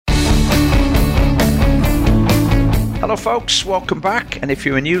Hello folks, welcome back, and if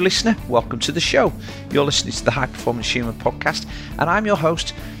you're a new listener, welcome to the show. You're listening to the High Performance Human podcast, and I'm your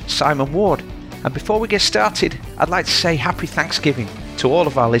host, Simon Ward. And before we get started, I'd like to say happy Thanksgiving to all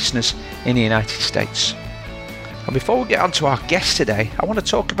of our listeners in the United States. And before we get on to our guest today, I want to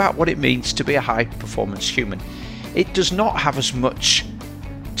talk about what it means to be a high performance human. It does not have as much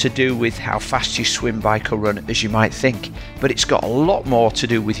to do with how fast you swim, bike or run as you might think, but it's got a lot more to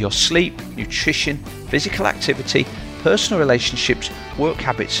do with your sleep, nutrition, physical activity, personal relationships, work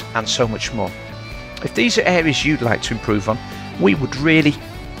habits and so much more. If these are areas you'd like to improve on, we would really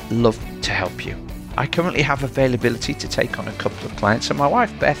love to help you. I currently have availability to take on a couple of clients, and my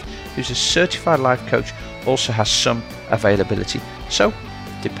wife Beth, who's a certified life coach, also has some availability. So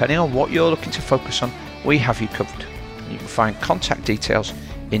depending on what you're looking to focus on, we have you covered. You can find contact details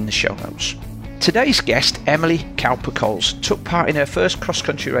in the show notes. Today's guest, Emily Cowper-Coles, took part in her first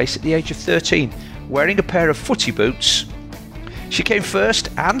cross-country race at the age of 13, wearing a pair of footy boots. She came first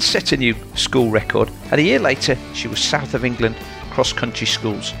and set a new school record, and a year later she was South of England cross-country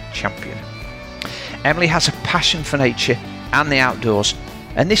schools champion. Emily has a passion for nature and the outdoors,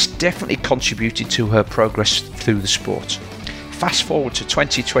 and this definitely contributed to her progress through the sport. Fast forward to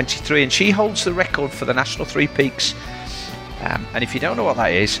 2023 and she holds the record for the National Three Peaks. And if you don't know what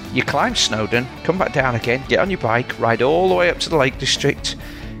that is, you climb Snowdon, come back down again, get on your bike, ride all the way up to the Lake District,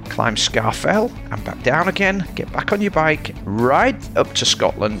 climb Scafell and back down again, get back on your bike, ride up to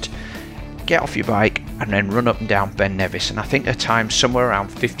Scotland, get off your bike and then run up and down Ben Nevis. And I think her time's somewhere around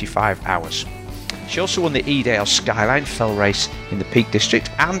 55 hours. She also won the Edale Skyline Fell Race in the Peak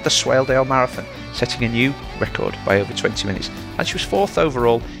District and the Swaledale Marathon, setting a new record by over 20 minutes. And she was 4th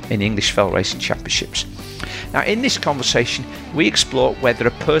overall in the English Fell Racing Championships. Now, in this conversation, we explore whether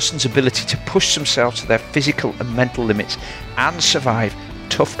a person's ability to push themselves to their physical and mental limits and survive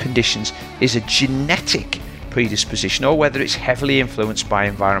tough conditions is a genetic predisposition or whether it's heavily influenced by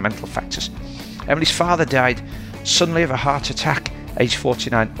environmental factors. Emily's father died suddenly of a heart attack, aged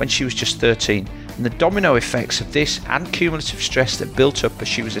 49, when she was just 13. And the domino effects of this and cumulative stress that built up as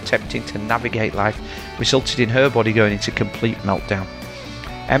she was attempting to navigate life resulted in her body going into complete meltdown.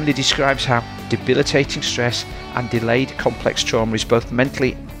 Emily describes how debilitating stress and delayed complex trauma is both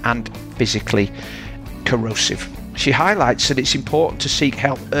mentally and physically corrosive. She highlights that it's important to seek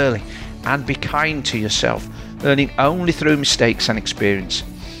help early and be kind to yourself, learning only through mistakes and experience.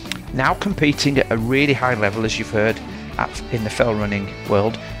 Now competing at a really high level, as you've heard, in the fell running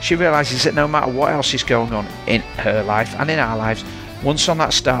world, she realises that no matter what else is going on in her life and in our lives, once on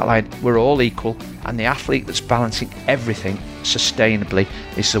that start line, we're all equal, and the athlete that's balancing everything sustainably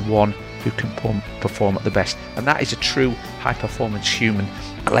is the one who can perform at the best. And that is a true high performance human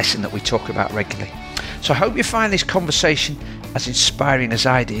lesson that we talk about regularly. So I hope you find this conversation as inspiring as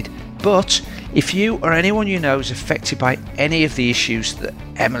I did. But if you or anyone you know is affected by any of the issues that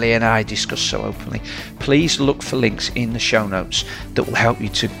Emily and I discuss so openly, please look for links in the show notes that will help you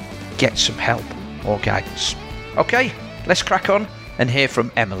to get some help or guidance. Okay, let's crack on and hear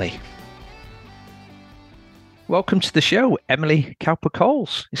from Emily. Welcome to the show, Emily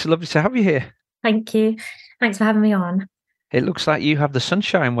Cowper-Coles. It's lovely to have you here. Thank you. Thanks for having me on. It looks like you have the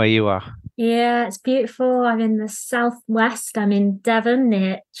sunshine where you are. Yeah, it's beautiful. I'm in the southwest. I'm in Devon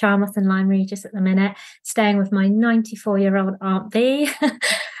near Charmouth and Lyme Regis at the minute, staying with my 94-year-old Aunt V.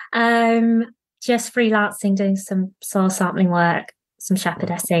 Just freelancing, doing some soil sampling work, some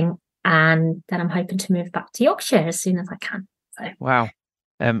shepherdessing, and then I'm hoping to move back to Yorkshire as soon as I can. So. Wow.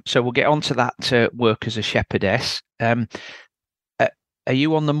 So we'll get on to that work as a shepherdess. Are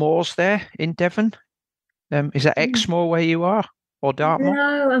you on the moors there in Devon? Is that Exmoor where you are, or Dartmoor?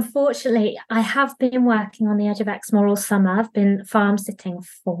 No, unfortunately, I have been working on the edge of Exmoor all summer. I've been farm sitting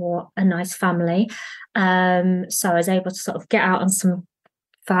for a nice family. So I was able to sort of get out on some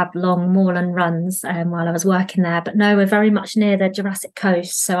fab long moorland runs while I was working there. But no, we're very much near the Jurassic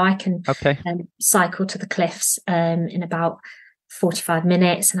Coast, so I can cycle to the cliffs in about 45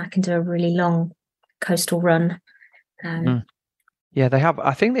 minutes, and I can do a really long coastal run. Yeah, they have.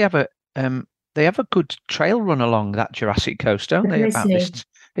 I think they have a good trail run along that Jurassic Coast, don't they? About this,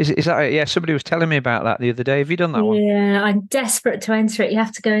 is that? Yeah, somebody was telling me about that the other day. Have you done that one? Yeah, I'm desperate to enter it. You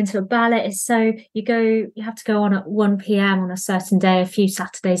have to go into a ballot. It's so you have to go on at 1 p.m. on a certain day a few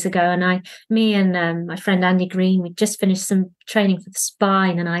Saturdays ago, and me and my friend Andy Green, we just finished some training for the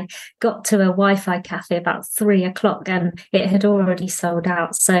spine, and I got to a Wi-Fi cafe about 3:00 and it had already sold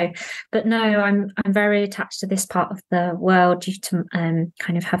out. So, but no, I'm very attached to this part of the world due to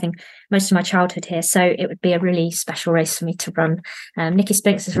kind of having most of my childhood here. So it would be a really special race for me to run. Nikki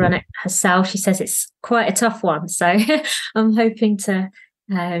Spinks has run it herself. She says it's quite a tough one. So I'm hoping to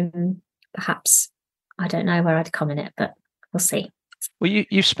perhaps I don't know where I'd come in it, but we'll see. Well,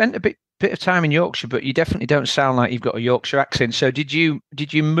 you've spent a bit of time in Yorkshire, but you definitely don't sound like you've got a Yorkshire accent. So did you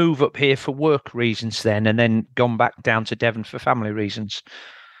move up here for work reasons then, and then gone back down to Devon for family reasons?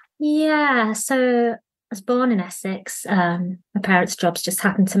 Yeah, so I was born in Essex. My parents' jobs just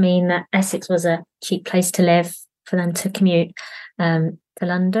happened to mean that Essex was a cheap place to live for them to commute to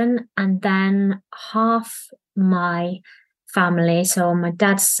London. And then half my family, so on my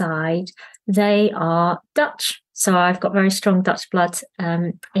dad's side, they are Dutch. So I've got very strong Dutch blood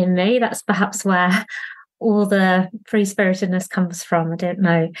in me. That's perhaps where all the free-spiritedness comes from. I don't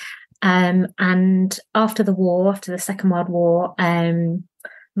know. And after the Second World War,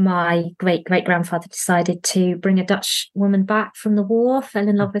 my great grandfather decided to bring a Dutch woman back from the war, fell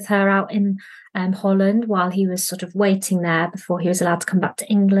in love with her out in Holland while he was sort of waiting there before he was allowed to come back to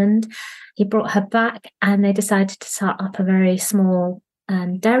England. He brought her back and they decided to start up a very small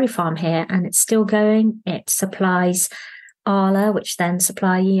dairy farm here, and it's still going. It supplies Arla, which then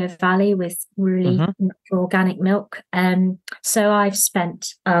supply Eo Valley with really organic milk. So I've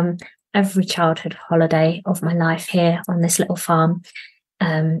spent every childhood holiday of my life here on this little farm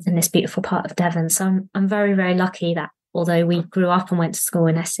in this beautiful part of Devon. So I'm very, very lucky that although we grew up and went to school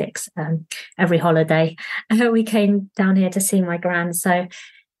in Essex, every holiday we came down here to see my gran. So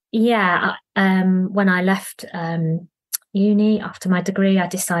yeah, when I left uni after my degree, I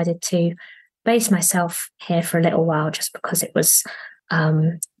decided to base myself here for a little while just because it was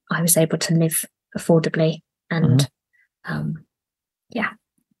I was able to live affordably and yeah.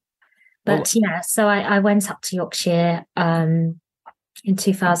 But so I went up to Yorkshire in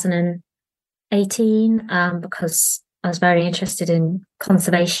 2018 because I was very interested in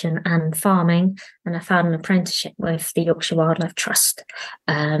conservation and farming, and I found an apprenticeship with the Yorkshire Wildlife Trust.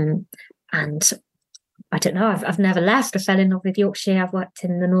 And I don't know, I've never left. I fell in love with Yorkshire. I've worked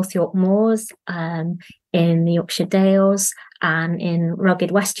in the North York Moors, in the Yorkshire Dales, and in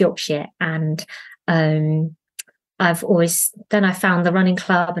rugged West Yorkshire. And I've always, then I found the running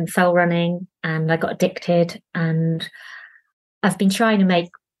club and fell running, and I got addicted. And I've been trying to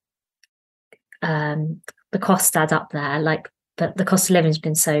make the cost add up there. But the cost of living has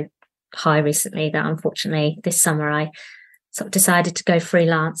been so high recently that unfortunately this summer I sort of decided to go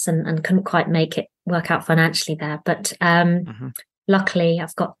freelance and couldn't quite make it work out financially there. But luckily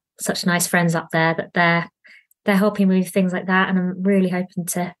I've got such nice friends up there that they're helping me with things like that. And I'm really hoping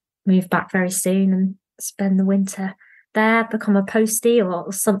to move back very soon and spend the winter there, become a postie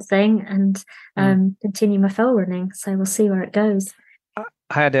or something, and continue my fell running. So we'll see where it goes.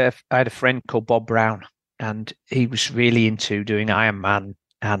 I had a friend called Bob Brown, and he was really into doing Ironman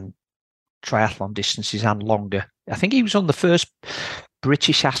and triathlon distances and longer. I think he was one of the first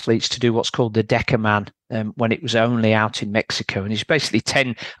British athletes to do what's called the Decaman when it was only out in Mexico. And it's basically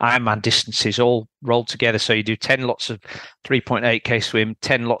 10 Ironman distances all rolled together. So you do 10 lots of 3.8K swim,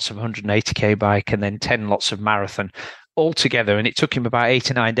 10 lots of 180K bike, and then 10 lots of marathon all together. And it took him about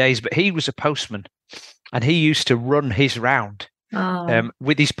 8 or 9 days. But he was a postman, and he used to run his round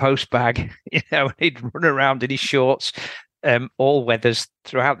with his post bag. And he'd run around in his shorts, all weathers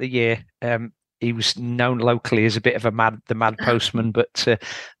throughout the year. He was known locally as a bit of the mad postman, but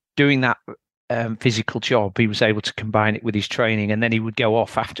doing that physical job, he was able to combine it with his training. And then he would go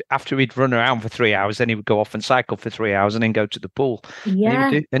off after he'd run around for 3 hours. Then he would go off and cycle for 3 hours and then go to the pool.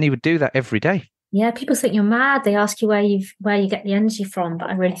 Yeah, and he would do that every day. Yeah, people think you're mad. They ask you where you get the energy from, but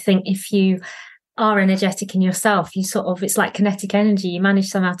I really think if you are energetic in yourself, you sort of, it's like kinetic energy. You manage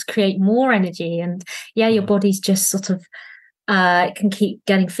somehow to create more energy, and your body's just sort of it can keep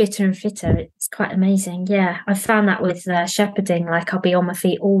getting fitter and fitter. It's quite amazing. Yeah, I found that with shepherding. Like I'll be on my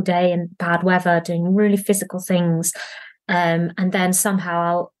feet all day in bad weather doing really physical things, and then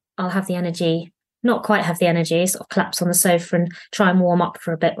somehow I'll have the energy, not quite have the energy, sort of collapse on the sofa and try and warm up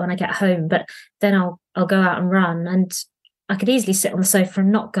for a bit when I get home. But then I'll go out and run, and I could easily sit on the sofa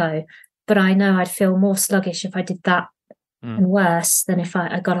and not go. But I know I'd feel more sluggish if I did that and worse than if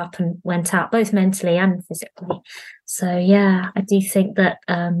I got up and went out, both mentally and physically. So yeah, I do think that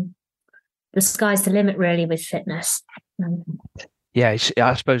the sky's the limit really with fitness. Yeah,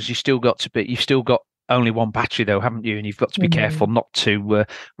 I suppose you've still got only one battery though, haven't you? And you've got to be careful not to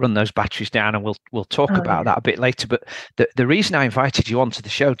run those batteries down. And we'll talk about that a bit later. But the reason I invited you onto the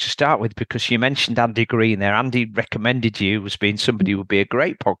show to start with, because you mentioned Andy Green there. Andy recommended you as being somebody who would be a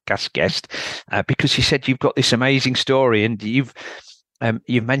great podcast guest because he said you've got this amazing story, and you've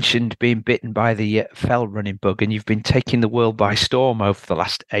mentioned being bitten by the fell running bug, and you've been taking the world by storm over the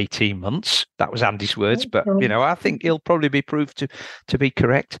last 18 months. That was Andy's words, but I think he'll probably be proved to be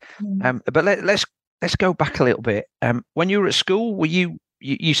correct. But let's go back a little bit. When you were at school, were you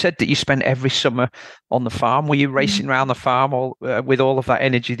you said that you spent every summer on the farm. Were you racing around the farm with all of that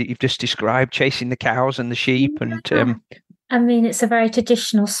energy that you've just described, chasing the cows and the sheep? And Yeah. I mean, it's a very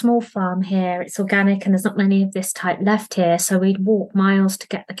traditional small farm here. It's organic and there's not many of this type left here. So we'd walk miles to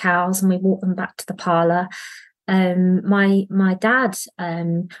get the cows and we'd walk them back to the parlour. My dad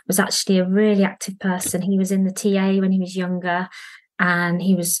was actually a really active person. He was in the TA when he was younger and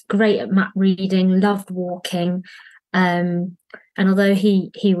he was great at map reading, loved walking. And although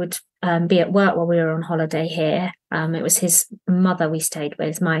he would be at work while we were on holiday here, it was his mother we stayed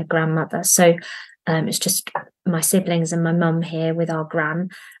with, my grandmother. So it's just my siblings and my mum here with our gran.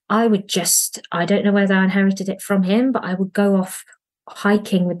 I don't know whether I inherited it from him, but I would go off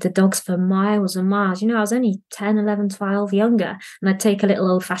hiking with the dogs for miles and miles. I was only 10, 11, 12, younger, and I'd take a little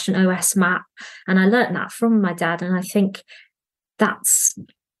old-fashioned OS map, and I learnt that from my dad, and I think that's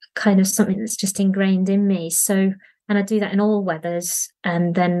kind of something that's just ingrained in me. So, and I do that in all weathers,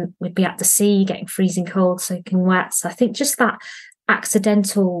 and then we'd be at the sea getting freezing cold, soaking wet. So I think just that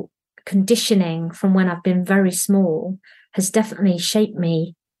accidental conditioning from when I've been very small has definitely shaped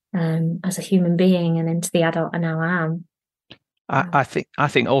me as a human being and into the adult I now am. I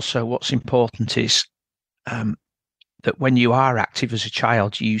think also what's important is that when you are active as a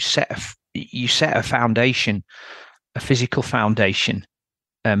child, you set a foundation, a physical foundation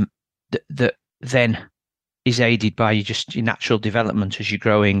that then is aided by your natural development as you're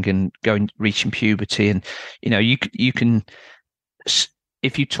growing and reaching puberty. And you can,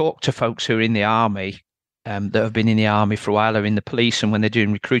 if you talk to folks who are in the army, that have been in the army for a while, or in the police, and when they're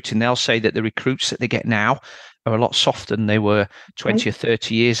doing recruiting, they'll say that the recruits that they get now are a lot softer than they were 20 or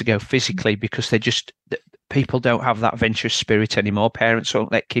 30 years ago physically, because people don't have that adventurous spirit anymore. Parents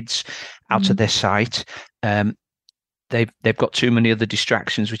won't let kids out of their sight. They've got too many other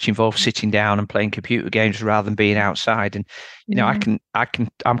distractions, which involve sitting down and playing computer games rather than being outside. And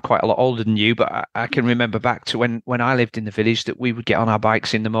I'm quite a lot older than you, but I can remember back to when I lived in the village, that we would get on our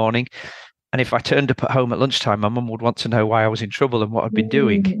bikes in the morning, and if I turned up at home at lunchtime, my mum would want to know why I was in trouble and what I'd been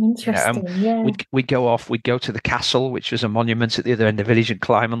doing. Interesting, yeah. We'd go off. We'd go to the castle, which was a monument at the other end of the village, and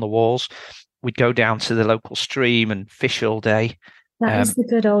climb on the walls. We'd go down to the local stream and fish all day. That is the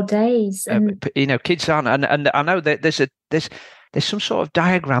good old days. And kids aren't, and I know that there's some sort of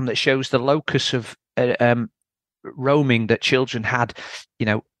diagram that shows the locus of roaming that children had.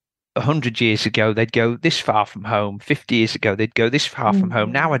 100 years ago, they'd go this far from home. 50 years ago, they'd go this far from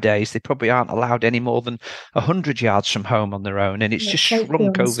home. Nowadays, they probably aren't allowed any more than 100 yards from home on their own, and it's just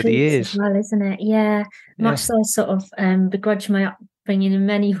shrunk over the years, as well, isn't it? Yeah, much so. I sort of begrudge my upbringing in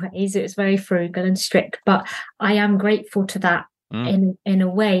many ways. It was very frugal and strict, but I am grateful to that in a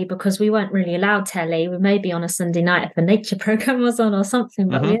way, because we weren't really allowed telly. We may be on a Sunday night if a nature program was on or something,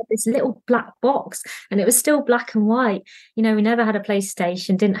 but we had this little black box and it was still black and white. We never had a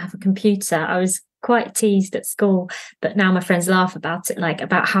PlayStation, didn't have a computer. I was quite teased at school, but now my friends laugh about it, like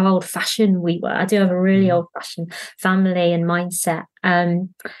about how old fashioned we were. I do have a really old fashioned family and mindset, and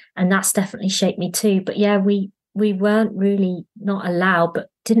that's definitely shaped me too. But yeah, we weren't really not allowed, but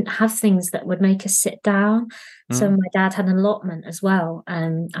didn't have things that would make us sit down. So my dad had an allotment as well.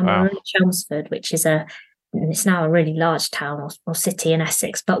 And we're in Chelmsford, which is it's now a really large town or city in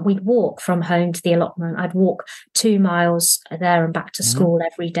Essex, but we'd walk from home to the allotment. I'd walk 2 miles there and back to school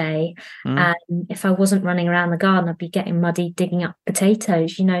every day. And if I wasn't running around the garden, I'd be getting muddy, digging up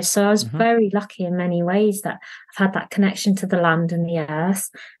potatoes, So I was very lucky in many ways that I've had that connection to the land and the earth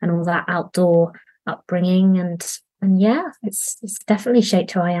and all that outdoor upbringing. And yeah, it's definitely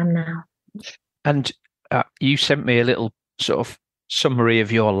shaped who I am now. And you sent me a little sort of summary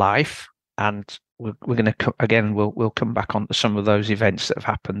of your life, and we're going to again. We'll come back onto some of those events that have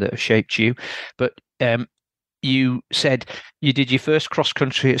happened that have shaped you. But you said you did your first cross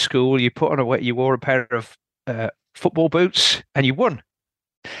country at school. You wore a pair of football boots, and you won.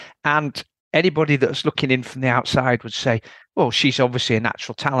 And anybody that's looking in from the outside would say, well, she's obviously a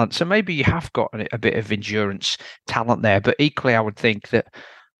natural talent, so maybe you have got a bit of endurance talent there. But equally, I would think that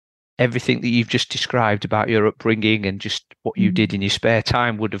everything that you've just described about your upbringing and just what you did in your spare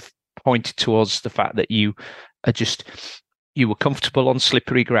time would have pointed towards the fact that you were comfortable on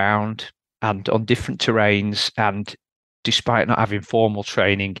slippery ground and on different terrains, and despite not having formal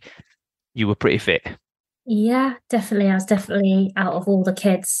training, you were pretty fit. Yeah, definitely. I was definitely, out of all the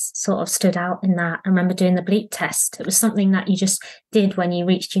kids, sort of stood out in that. I remember doing the bleep test. It was something that you just did when you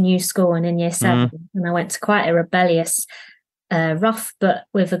reached your new school and in year 7. And I went to quite a rebellious, rough, but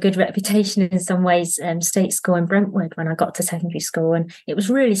with a good reputation in some ways, state school in Brentwood when I got to secondary school. And it was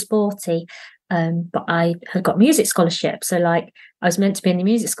really sporty. but I had got music scholarship. So like I was meant to be in the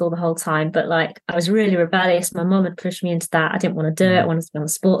music school the whole time, but like I was really rebellious. My mum had pushed me into that. I didn't want to do it. I wanted to be on the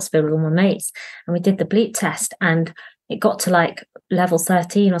sports field with all my mates. And we did the bleep test, and it got to like level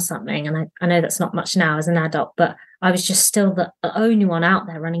 13 or something. And I know that's not much now as an adult, but I was just still the only one out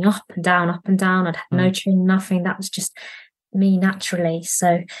there running up and down, up and down. I'd had no training, nothing. That was just me naturally.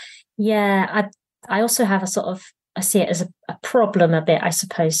 So yeah, I also have a sort of, I see it as a problem a bit, I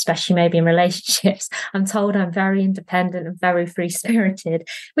suppose, especially maybe in relationships. I'm told I'm very independent and very free-spirited,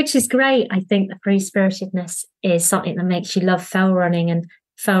 which is great. I think the free-spiritedness is something that makes you love fell running, and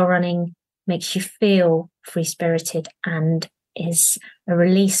fell running makes you feel free-spirited and is a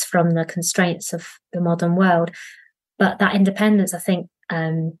release from the constraints of the modern world. But that independence, I think,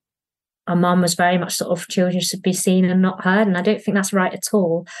 our mum was very much sort of children should be seen and not heard. And I don't think that's right at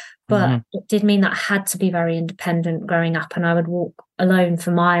all. But it did mean that I had to be very independent growing up, and I would walk alone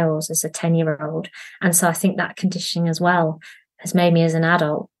for miles as a 10-year-old. And so I think that conditioning as well has made me as an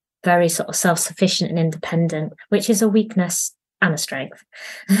adult very sort of self-sufficient and independent, which is a weakness and a strength.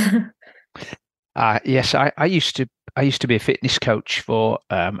 Yes, I used to be a fitness coach for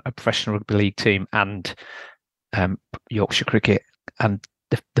a professional rugby league team and Yorkshire cricket, and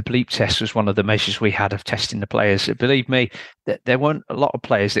the bleep test was one of the measures we had of testing the players. Believe me, there weren't a lot of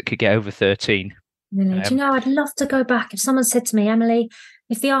players that could get over 13. Really? Do you know, I'd love to go back. If someone said to me, Emily,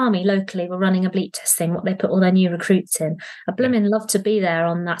 if the army locally were running a bleep test thing, what they put all their new recruits in, I'd blooming love to be there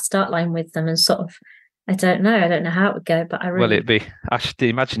on that start line with them and sort of, I don't know how it would go, but I really... Well, I should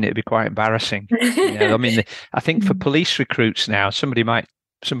imagine it'd be quite embarrassing. I mean, I think for police recruits now, somebody might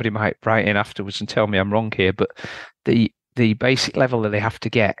write in afterwards and tell me I'm wrong here, but the basic level that they have to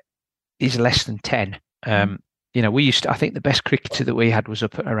get is less than 10. I think the best cricketer that we had was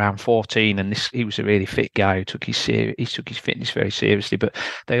up at around 14, and he was a really fit guy who took his fitness very seriously. But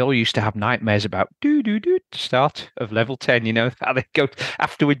they all used to have nightmares about start of level 10. How they go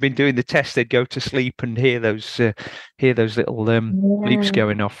after we'd been doing the test, they'd go to sleep and hear those little bleeps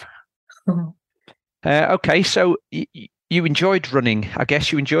going off. Okay, so you enjoyed running. I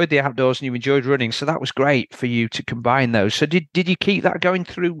guess you enjoyed the outdoors and you enjoyed running. So that was great for you to combine those. So did you keep that going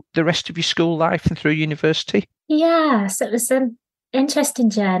through the rest of your school life and through university? Yeah, so it was an interesting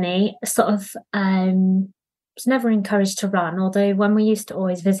journey. Sort of was never encouraged to run, although when we used to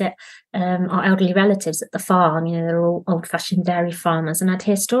always visit our elderly relatives at the farm, they're all old-fashioned dairy farmers, and I'd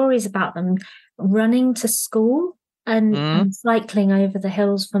hear stories about them running to school and cycling over the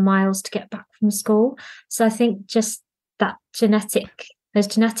hills for miles to get back from school. So I think just that those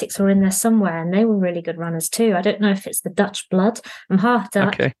genetics were in there somewhere, and they were really good runners too. I don't know if it's the Dutch blood. I'm half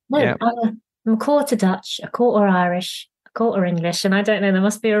Dutch. Okay. No, I'm a quarter Dutch, a quarter Irish, a quarter English, and I don't know, there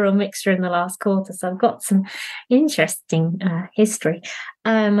must be a real mixture in the last quarter. So I've got some interesting history.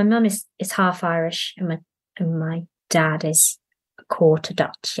 My mum is half Irish, and my dad is a quarter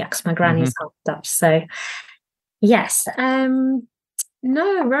Dutch. Yeah, because my granny's half Dutch. So yes,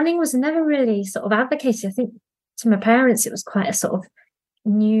 no, running was never really sort of advocated. I think to my parents, it was quite a sort of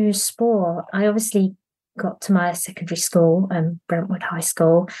new sport. I obviously got to my secondary school, Brentwood High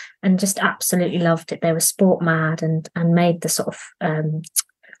School, and just absolutely loved it. They were sport mad and made the sort of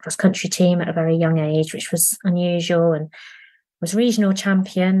cross-country team at a very young age, which was unusual, and was regional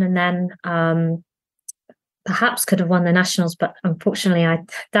champion, and then perhaps could have won the nationals, but unfortunately I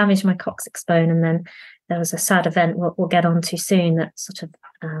damaged my coccyx bone, and then there was a sad event we'll get on to soon that sort of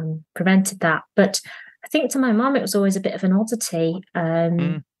prevented that. But I think to my mum, it was always a bit of an oddity.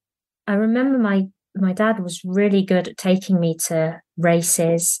 I remember my dad was really good at taking me to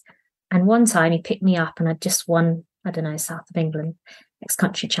races. And one time he picked me up and I'd just won, I don't know, South of England,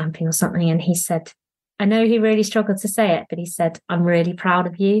 ex-country champion or something. And he said, I know he really struggled to say it, but he said, I'm really proud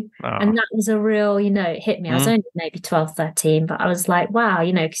of you. And that was a real, it hit me. I was only maybe 12, 13, but I was like, wow,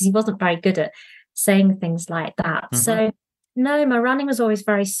 because he wasn't very good at saying things like that. So no, my running was always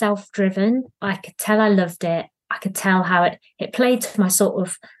very self-driven. I could tell I loved it. I could tell how it played to my sort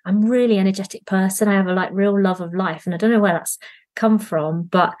of, I'm a really energetic person. I have a real love of life. And I don't know where that's come from,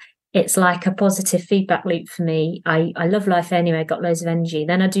 but it's like a positive feedback loop for me. I love life anyway, got loads of energy.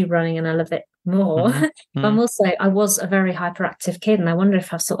 Then I do running and I love it more. I was a very hyperactive kid, and I wonder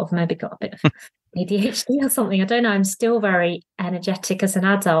if I've sort of maybe got a bit of ADHD or something. I don't know. I'm still very energetic as an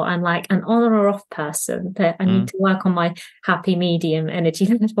adult. I'm like an on or off person, that I need to work on my happy medium energy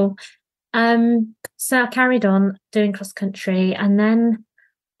level. So I carried on doing cross country, and then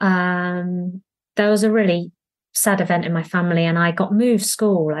there was a really sad event in my family, and I got moved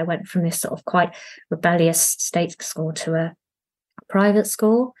school. I went from this sort of quite rebellious state school to a private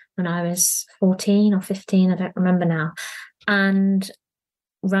school when I was 14 or 15. I don't remember now. And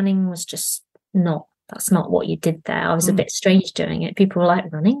running was just that's not what you did there. I was a bit strange doing it. People were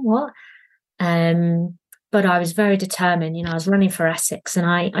like, running, what? But I was very determined. I was running for Essex, and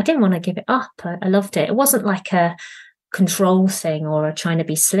I didn't want to give it up. I loved it. It wasn't like a control thing or a trying to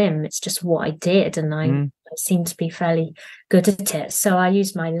be slim. It's just what I did, and I seemed to be fairly good at it. So I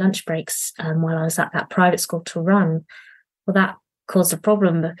used my lunch breaks while I was at that private school to run. Well, that caused a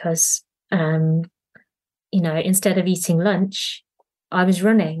problem because, instead of eating lunch, I was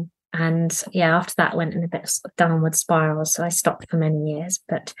running. And after that, went in a bit of downward spiral. So I stopped for many years.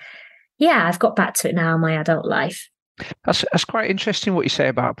 But I've got back to it now in my adult life. That's quite interesting what you say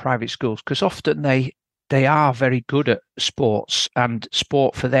about private schools, because often they are very good at sports, and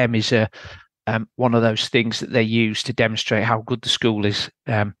sport for them is one of those things that they use to demonstrate how good the school is.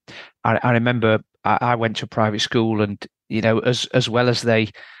 I remember I went to a private school, and as well as they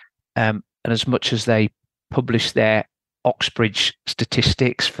and as much as they publish their Oxbridge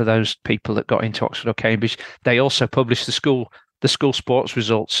statistics for those people that got into Oxford or Cambridge, they also published the school sports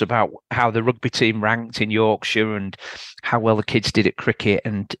results about how the rugby team ranked in Yorkshire and how well the kids did at cricket.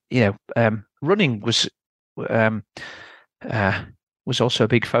 And running was also a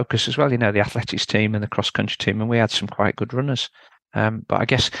big focus as well. The athletics team and the cross country team, and we had some quite good runners. But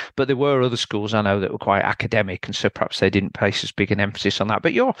there were other schools I know that were quite academic, and so perhaps they didn't place as big an emphasis on that.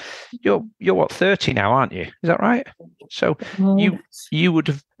 But you're what, 30 now, aren't you? Is that right? So you would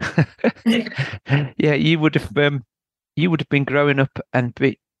have, you would have been growing up and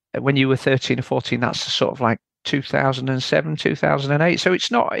when you were 13 or 14. That's sort of like 2007, 2008. So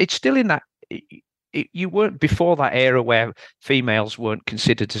it's still in that. You weren't before that era where females weren't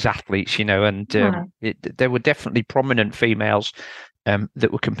considered as athletes, and there were definitely prominent females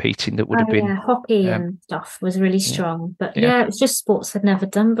that were competing that would have been. Hockey and stuff was really strong. But it was just sports I'd never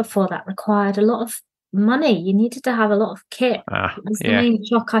done before that required a lot of money. You needed to have a lot of kit. It was the main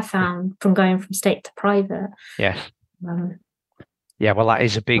shock I found from going from state to private. Yes. Well, that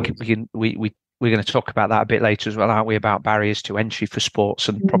is a big. We're going to talk about that a bit later as well, aren't we? About barriers to entry for sports,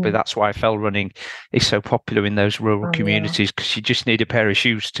 and probably that's why fell running is so popular in those rural communities, because you just need a pair of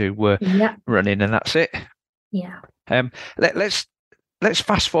shoes to run in, and that's it. Yeah. Let's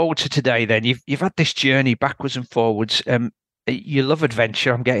fast forward to today. Then you've had this journey backwards and forwards. You love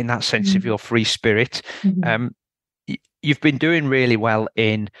adventure. I'm getting that sense of your free spirit. You've been doing really well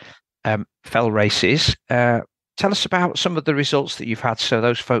in fell races. Tell us about some of the results that you've had, so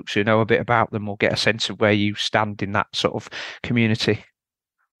those folks who know a bit about them will get a sense of where you stand in that sort of community.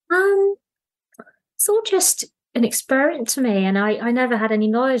 It's all just an experiment to me, and I never had any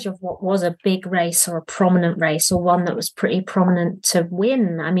knowledge of what was a big race or a prominent race or one that was pretty prominent to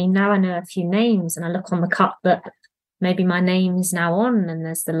win. I mean, now I know a few names, and I look on the cup that maybe my name is now on, and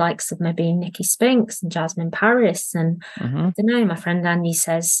there's the likes of maybe Nikki Spinks and Jasmine Paris, and I don't know, my friend Andy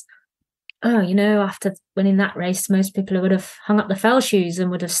says, after winning that race, most people would have hung up the fell shoes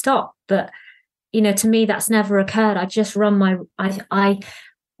and would have stopped. But, to me, that's never occurred. I just run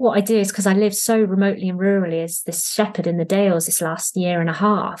what I do is, because I live so remotely and rurally as this shepherd in the Dales this last year and a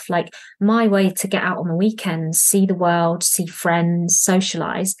half, like my way to get out on the weekends, see the world, see friends,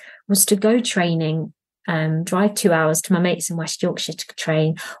 socialise, was to go training, drive 2 hours to my mates in West Yorkshire to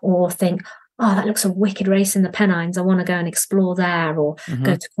train, or think, oh, that looks a wicked race in the Pennines, I want to go and explore there, or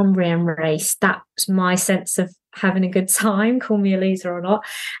go to Cumbria and race. That's my sense of having a good time, call me a loser or not.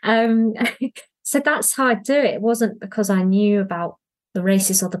 So that's how I do it. It wasn't because I knew about the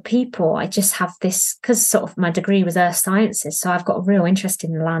races or the people. I just have this, because sort of my degree was earth sciences, so I've got a real interest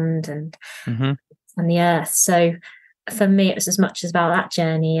in land and the earth. So for me, it was as much about that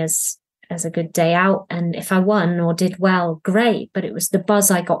journey as a good day out. And if I won or did well, great. But it was the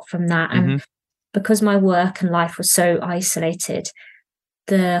buzz I got from that. And because my work and life was so isolated,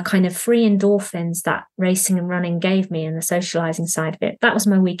 the kind of free endorphins that racing and running gave me and the socializing side of it, that was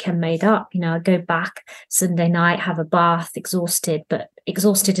my weekend made up. I'd go back Sunday night, have a bath, exhausted, but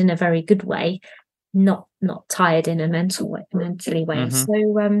exhausted in a very good way, not tired in a mentally way. So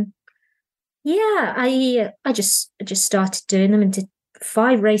I just started doing them and did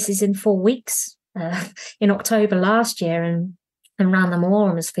 5 races in 4 weeks in October last year, and ran them all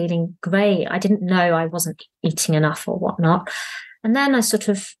and was feeling great. I didn't know I wasn't eating enough or whatnot. And then I sort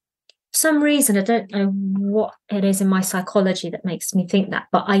of, for some reason, I don't know what it is in my psychology that makes me think that,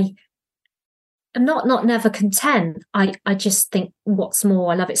 but I'm not never content. I just think, what's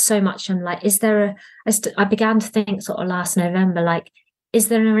more? I love it so much. I'm like, I began to think sort of last November, like, is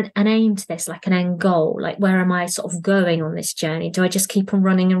there an aim to this, like an end goal? Like, where am I sort of going on this journey? Do I just keep on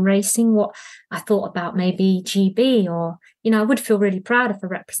running and racing? What I thought about maybe GB, or, I would feel really proud if I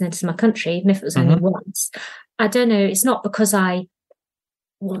represented my country, even if it was only once. I don't know. It's not because I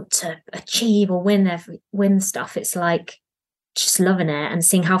want to achieve or win stuff. It's like just loving it and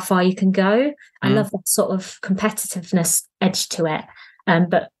seeing how far you can go. I love that sort of competitiveness edge to it.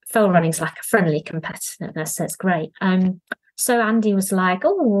 But fell running's like a friendly competitiveness, so it's great. So Andy was like,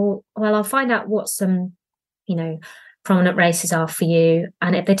 oh, well, I'll find out what some, prominent races are for you.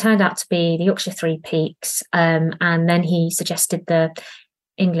 And they turned out to be the Yorkshire Three Peaks. And then he suggested the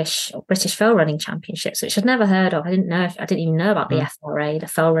English or British Fell Running Championships, which I'd never heard of. I didn't even know about the FRA, the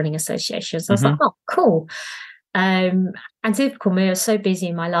Fell Running Association. So I was like, oh, cool. And typical me, I was so busy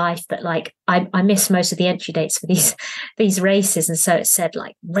in my life that like I missed most of the entry dates for these races, and so it said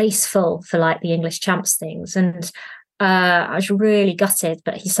like race full for like the English champs things, and I was really gutted,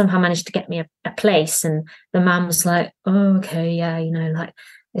 but he somehow managed to get me a place, and the man was like, oh, okay, yeah, like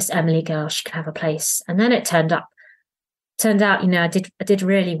this Emily girl, she could have a place. And then it turned out, I did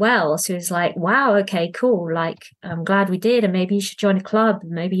really well. So he was like, wow, okay, cool. Like, I'm glad we did. And maybe you should join a club.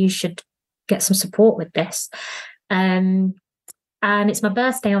 Maybe you should get some support with this. And it's my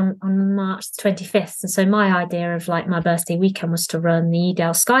birthday on March 25th. And so my idea of like my birthday weekend was to run the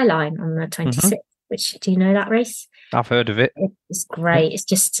Edale Skyline on the 26th, which, do you know that race? I've heard of it. It's great. Yeah. It's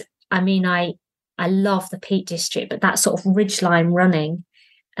just, I love the Peak District, but that sort of ridgeline running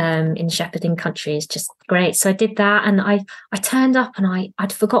in shepherding country is just great. So I did that, and I turned up and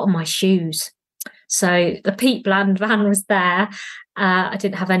I'd forgotten my shoes. So the Pete Bland van was there. I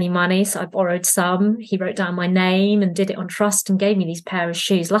didn't have any money, so I borrowed some. He wrote down my name and did it on trust and gave me these pair of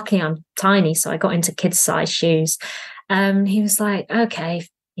shoes. Luckily, I'm tiny, so I got into kids' size shoes. He was like, okay,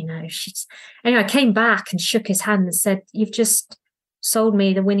 Anyway, I came back and shook his hand and said, you've just sold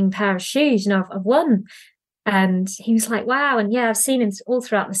me the winning pair of shoes. I've won. And he was like, wow. And yeah, I've seen him all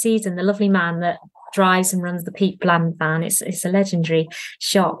throughout the season, the lovely man that drives and runs the Pete Bland van. It's a legendary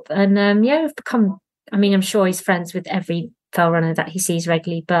shop. And we've become, I'm sure he's friends with every fell runner that he sees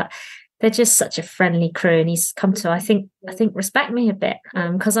regularly, but they're just such a friendly crew. And he's come to, I think, respect me a bit,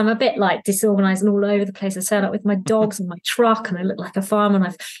 because I'm a bit like disorganized and all over the place. I turn up with my dogs and my truck and I look like a farmer, and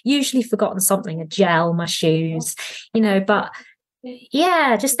I've usually forgotten something, a gel, my shoes, but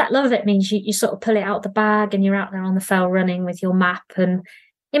yeah, just that love of it means you sort of pull it out the bag and you're out there on the fell running with your map, and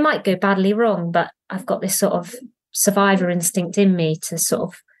it might go badly wrong, but I've got this sort of survivor instinct in me to sort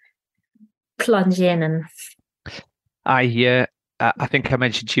of plunge in. And I think I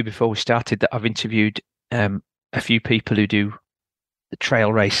mentioned to you before we started that I've interviewed a few people who do the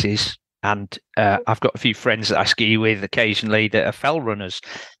trail races, and I've got a few friends that I ski with occasionally that are fell runners.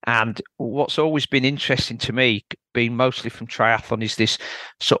 And what's always been interesting to me, being mostly from triathlon, is this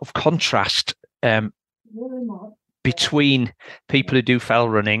sort of contrast between people who do fell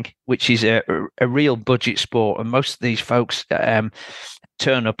running, which is a real budget sport, and most of these folks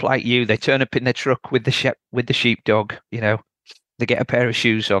turn up like you. They turn up in their truck with the sheepdog. They get a pair of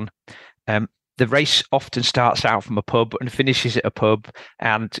shoes on. The race often starts out from a pub and finishes at a pub.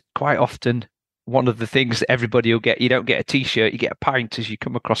 And quite often, one of the things that everybody will get, you don't get a T-shirt, you get a pint as you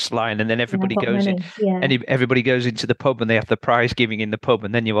come across the line. And then everybody goes in. Yeah. And everybody goes into the pub and they have the prize giving in the pub.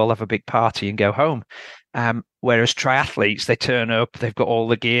 And then you all have a big party and go home. Whereas triathletes, they turn up, they've got all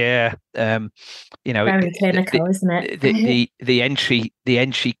the gear. Very clinical, isn't it? The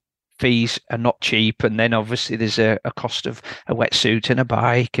entry fees are not cheap, and then obviously there's a cost of a wetsuit and a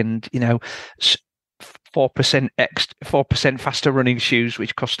bike, and 4% faster running shoes,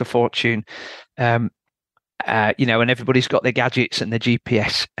 which cost a fortune. And everybody's got their gadgets and their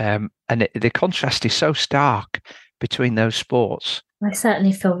GPS, and the contrast is so stark between those sports. I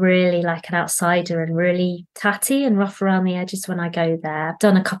certainly feel really like an outsider and really tatty and rough around the edges when I go there. I've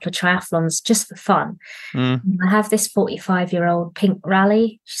done a couple of triathlons just for fun. I have this 45-year-old pink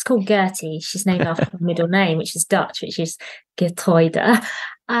rally. She's called Gertie. She's named after her middle name, which is Dutch, which is Gertruide.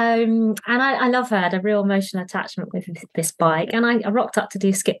 And I love her. I had a real emotional attachment with this bike. And I rocked up to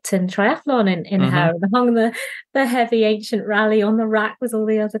do Skipton Triathlon in her, and hung the heavy ancient rally on the rack with all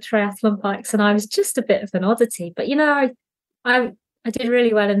the other triathlon bikes. And I was just a bit of an oddity. But, I did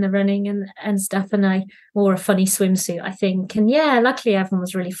really well in the running and stuff, and I wore a funny swimsuit, I think. And yeah, luckily everyone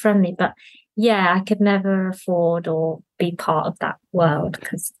was really friendly. But yeah, I could never afford or be part of that world.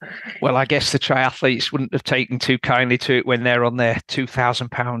 Well, I guess the triathletes wouldn't have taken too kindly to it when they're on their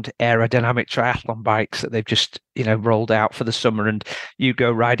 £2,000 aerodynamic triathlon bikes that they've just, rolled out for the summer, and you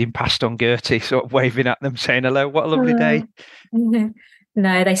go riding past on Gertie, sort of waving at them, saying hello, what a lovely day.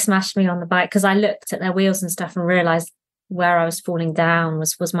 No, they smashed me on the bike because I looked at their wheels and stuff and realised where I was falling down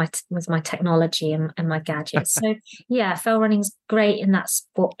was my technology and my gadgets. So yeah, fell running's great in that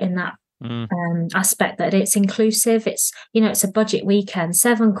sport, in that aspect that it's inclusive. It's it's a budget weekend,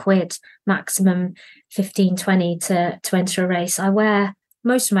 £7 maximum, 15-20 to enter a race. I wear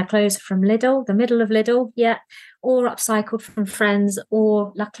most of my clothes are from Lidl, the middle of Lidl, yeah, or upcycled from friends,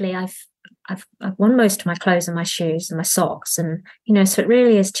 or luckily I've won most of my clothes and my shoes and my socks, and so it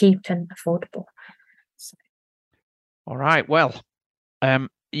really is cheap and affordable. So. All right. Well,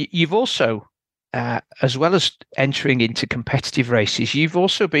 you've also, as well as entering into competitive races, you've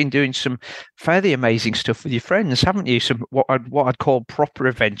also been doing some fairly amazing stuff with your friends, haven't you? Some what I'd call proper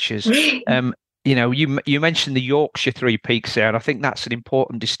adventures. You mentioned the Yorkshire Three Peaks there, and I think that's an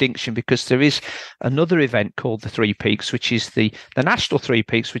important distinction because there is another event called the Three Peaks, which is the National Three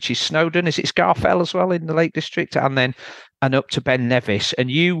Peaks, which is Snowdon, is it Scarfell as well in the Lake District, and up to Ben Nevis,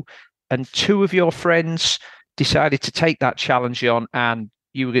 and you and two of your friends decided to take that challenge on, and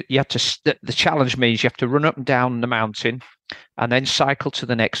you had to. The challenge means you have to run up and down the mountain, and then cycle to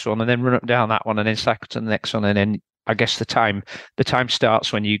the next one, and then run up and down that one, and then cycle to the next one, and then I guess the time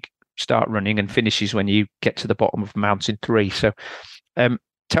starts when you start running and finishes when you get to the bottom of mountain 3. So,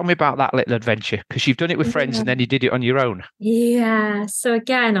 tell me about that little adventure, because you've done it with friends and then you did it on your own. Yeah. So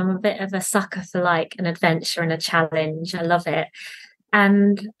again, I'm a bit of a sucker for like an adventure and a challenge. I love it.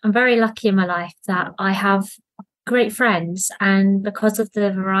 And I'm very lucky in my life that I have great friends. And because of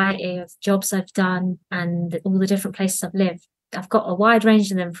the variety of jobs I've done and all the different places I've lived, I've got a wide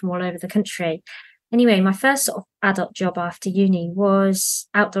range of them from all over the country. Anyway, my first sort of adult job after uni was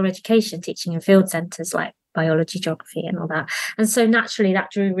outdoor education, teaching in field centres like biology, geography and all that. And so naturally that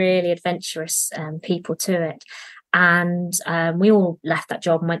drew really adventurous people to it. And we all left that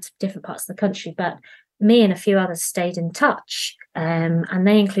job and went to different parts of the country. But me and a few others stayed in touch. And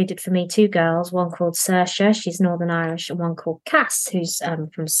they included for me 2 girls, one called Saoirse, she's Northern Irish, and one called Cass, who's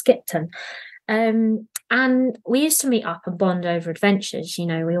from Skipton. And we used to meet up and bond over adventures.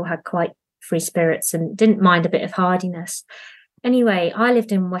 We all had quite free spirits and didn't mind a bit of hardiness. Anyway, I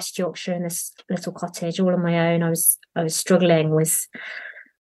lived in West Yorkshire in this little cottage all on my own. I was struggling with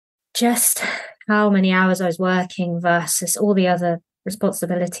just how many hours I was working versus all the other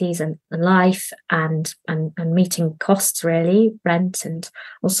responsibilities and life and meeting costs, really, rent and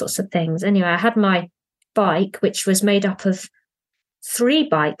all sorts of things. Anyway, I had my bike, which was made up of 3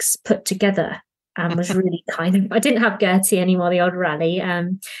 bikes put together and was really I didn't have Gertie anymore, the old rally.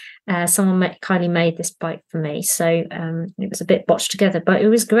 Someone kindly made this bike for me. So it was a bit botched together, but it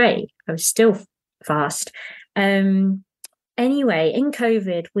was great. I was still fast. Anyway, in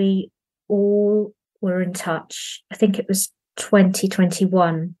COVID, we all were in touch. I think it was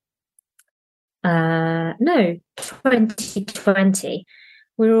 2021. No, 2020.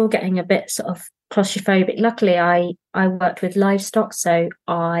 We were all getting a bit sort of claustrophobic. Luckily, I worked with livestock, so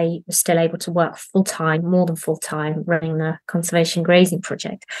I was still able to work full-time, more than full-time, running the conservation grazing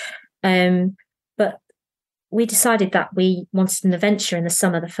project. But we decided that we wanted an adventure in the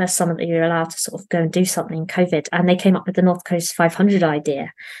summer, the first summer that you were allowed to sort of go and do something in COVID. And they came up with the North Coast 500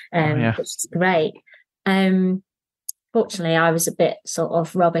 idea, which is great. Fortunately, I was a bit sort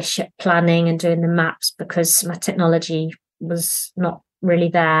of rubbish at planning and doing the maps because my technology was not really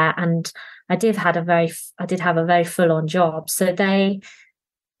there, and I did have a very full-on job. So they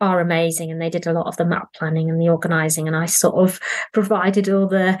are amazing, and they did a lot of the map planning and the organising, and I sort of provided all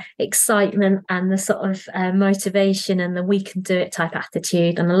the excitement and the sort of motivation and the we can do it type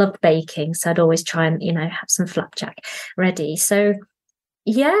attitude. And I loved baking, so I'd always try and have some flapjack ready. So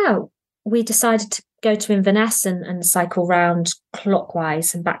yeah, we decided to go to Inverness and cycle round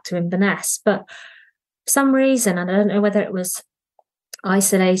clockwise and back to Inverness. But for some reason, and I don't know whether it was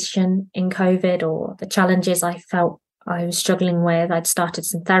isolation in COVID or the challenges I felt I was struggling with, I'd started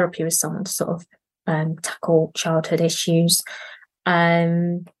some therapy with someone to sort of tackle childhood issues.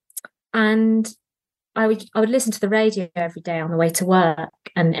 And I would listen to the radio every day on the way to work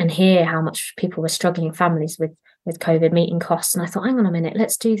and hear how much people were struggling, families with COVID, meeting costs. And I thought, hang on a minute,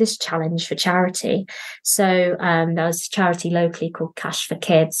 let's do this challenge for charity. So there was a charity locally called Cash for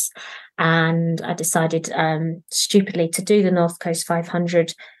Kids. And I decided stupidly to do the North Coast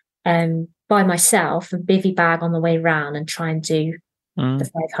 500 by myself and bivvy bag on the way round and try and do the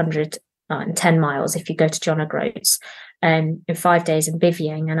 500 in 10 miles if you go to John O'Groats in 5 days in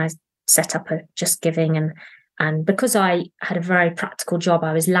bivvying. And I set up a Just Giving, and because I had a very practical job,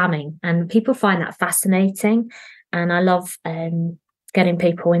 I was lambing, and people find that fascinating, and I love getting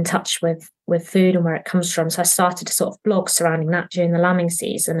people in touch with food and where it comes from. So I started a sort of blog surrounding that during the lambing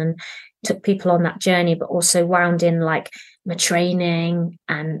season and took people on that journey, but also wound in like my training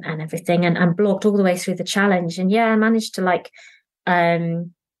and everything, and blogged all the way through the challenge. And yeah, I managed to like do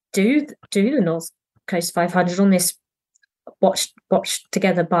the North Coast 500 on this watched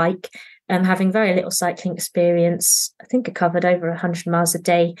together bike, having very little cycling experience. I think I covered over 100 miles a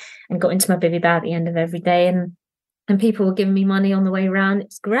day and got into my bivvy bag at the end of every day. And and people were giving me money on the way around. It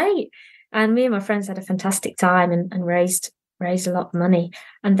was great. And me and my friends had a fantastic time and raised a lot of money.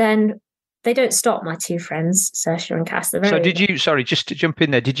 And then they don't stop, my two friends, Saoirse and Cass. They're So very did you, sorry, just to jump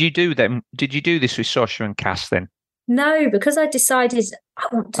in there, did you do this with Saoirse and Cass then? No, because I decided I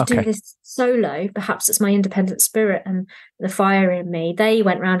want to do Okay. this solo. Perhaps it's my independent spirit and the fire in me. They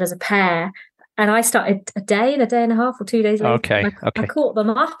went round as a pair, and I started a day and a half or 2 days later. Okay. I caught them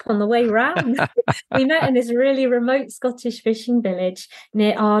up on the way round. We met in this really remote Scottish fishing village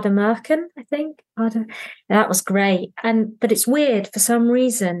near Ardmurchan, I think. That was great. But it's weird, for some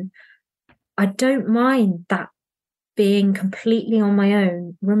reason, I don't mind that being completely on my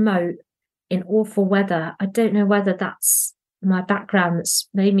own, remote, in awful weather. I don't know whether that's my background that's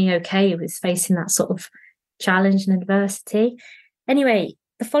made me okay with facing that sort of challenge and adversity. Anyway,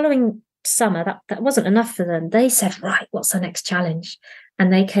 the following summer, that wasn't enough for them. They said, right, what's the next challenge?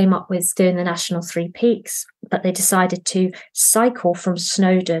 And they came up with doing the National Three Peaks, but they decided to cycle from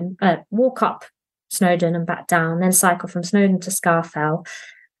Snowdon, walk up Snowdon and back down, then cycle from Snowdon to Scafell,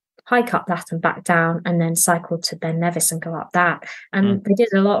 hike up that and back down, and then cycle to Ben Nevis and go up that. And they did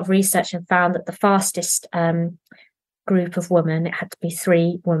a lot of research and found that the fastest group of women, it had to be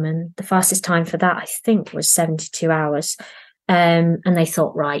 3 women, the fastest time for that, I think, was 72 hours. And they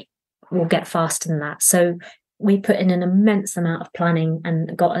thought, right, we'll get faster than that. So we put in an immense amount of planning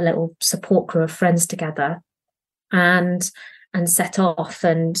and got a little support crew of friends together and set off.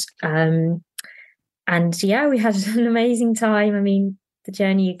 And yeah, we had an amazing time. I mean, the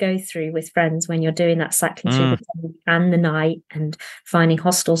journey you go through with friends when you're doing that cycling through the day and the night and finding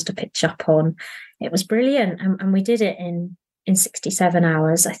hostels to pitch up on. It was brilliant. And we did it in 67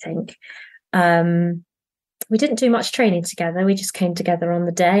 hours, I think. We didn't do much training together. We just came together on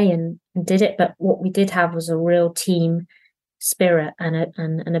the day and did it. But what we did have was a real team spirit and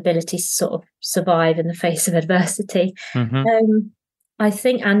an ability to sort of survive in the face of adversity. I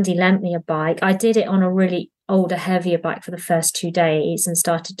think Andy lent me a bike. I did it on a really older, heavier bike for the first 2 days and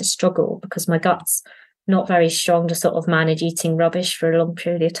started to struggle because my gut's not very strong to sort of manage eating rubbish for a long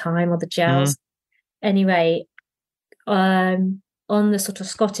period of time, or the gels. Anyway, on the sort of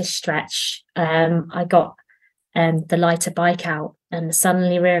Scottish stretch, I got the lighter bike out and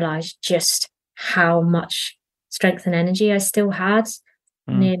suddenly realised just how much strength and energy I still had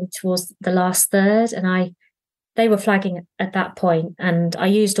nearly towards the last third. And they were flagging at that point, and I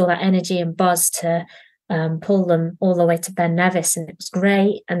used all that energy and buzz to pull them all the way to Ben Nevis, and it was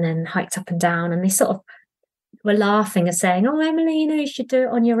great. And then hiked up and down, and they sort of were laughing and saying, "Oh, Emily, you should do it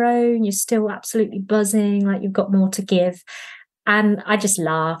on your own. You're still absolutely buzzing, like you've got more to give." And I just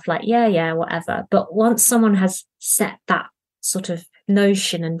laughed, like, yeah, whatever. But once someone has set that sort of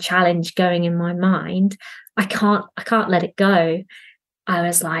notion and challenge going in my mind, I can't let it go. I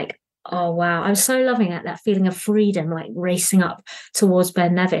was like, oh wow, I was so loving it, that feeling of freedom, like racing up towards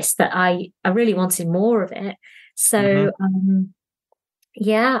Ben Nevis, that I really wanted more of it. So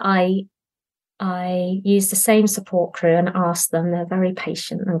yeah, I used the same support crew and asked them. They're very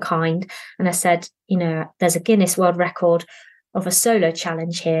patient and kind, and I said, there's a Guinness World Record of a solo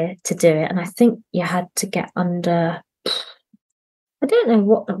challenge here to do it, and I think you had to get under, I don't know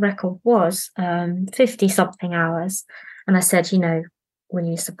what the record was, 50 something hours. And I said, will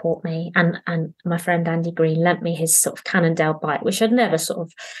you support me? And my friend Andy Green lent me his sort of Cannondale bike, which I'd never sort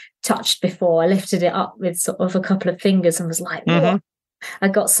of touched before. I lifted it up with sort of a couple of fingers and was like, what? I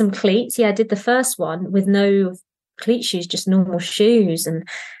got some cleats. Yeah, I did the first one with no cleat shoes, just normal shoes.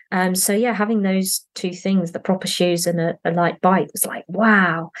 And so yeah, having those 2 things, the proper shoes and a light bike, was like,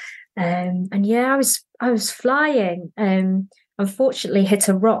 wow. And yeah, I was flying. Unfortunately hit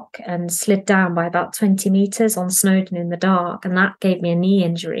a rock and slid down by about 20 meters on Snowdon in the dark, and that gave me a knee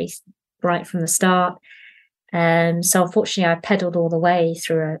injury right from the start. So unfortunately I pedaled all the way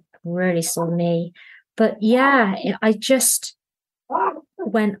through a really sore knee. But yeah, I just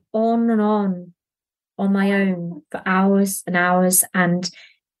went on and on my own for hours and hours. And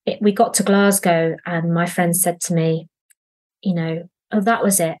we got to Glasgow, and my friend said to me, oh, that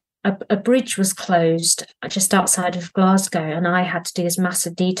was it. A bridge was closed just outside of Glasgow, and I had to do this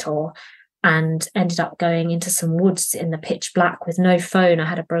massive detour and ended up going into some woods in the pitch black with no phone. I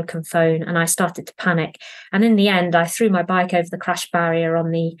had a broken phone, and I started to panic. And in the end, I threw my bike over the crash barrier on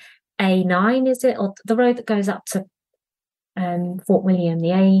the A9, is it? Or the road that goes up to Fort William,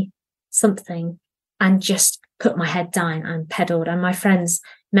 the A something, and just put my head down and pedaled. And my friends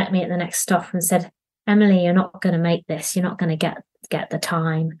met me at the next stop and said, Emily, you're not going to make this. You're not going to get the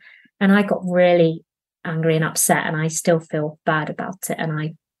time. And I got really angry and upset, and I still feel bad about it.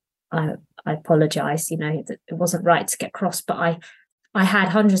 And I apologize, that it wasn't right to get cross, but I had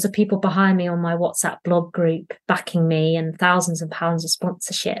hundreds of people behind me on my WhatsApp blog group backing me and thousands of pounds of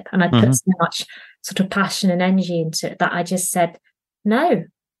sponsorship. And I put so much sort of passion and energy into it that I just said, no,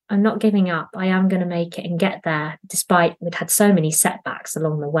 I'm not giving up. I am going to make it and get there, despite we'd had so many setbacks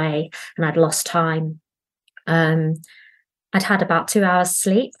along the way and I'd lost time. I'd had about 2 hours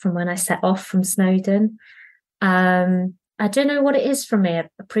sleep from when I set off from Snowdon. I don't know what it is for me, a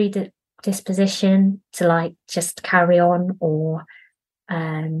predisposition to like just carry on, or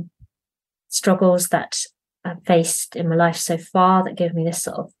struggles that I've faced in my life so far that give me this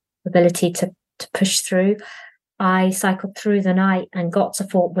sort of ability to push through. I cycled through the night and got to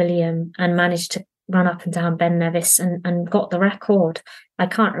Fort William and managed to run up and down Ben Nevis and got the record. I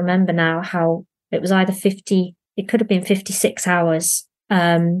can't remember now how it was, either 50, it could have been 56 hours.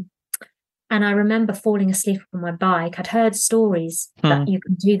 And I remember falling asleep on my bike. I'd heard stories that you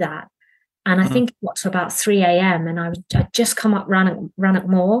can do that. And I think it got to about 3 a.m. and I'd just come up Rannoch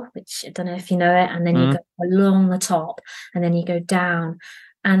Moor, which I don't know if you know it. And then you go along the top and then you go down.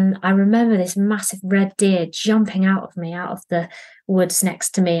 And I remember this massive red deer jumping out of the woods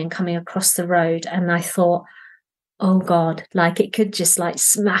next to me and coming across the road. And I thought, oh God, like it could just like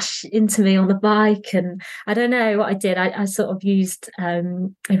smash into me on the bike. And I don't know what I did. I sort of used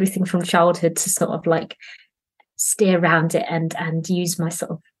everything from childhood to sort of like steer around it and use my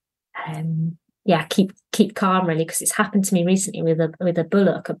sort of keep calm, really, because it's happened to me recently with a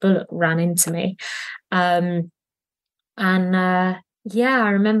bullock. A bullock ran into me, I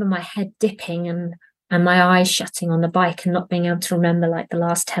remember my head dipping and my eyes shutting on the bike and not being able to remember like the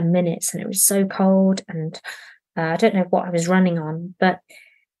last 10 minutes, and it was so cold, and I don't know what I was running on, but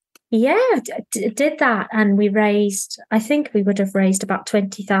did that, and I think we would have raised about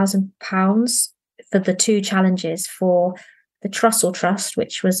 £20,000 for the 2 challenges for the Trussell Trust,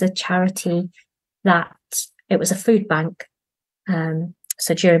 which was a charity that it was a food bank.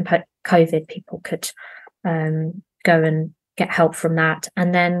 So during COVID, people could go and get help from that.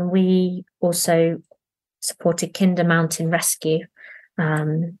 And then we also supported Kinder Mountain Rescue.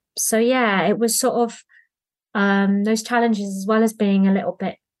 It was sort of those challenges, as well as being a little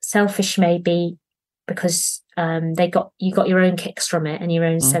bit selfish, maybe, because you got your own kicks from it and your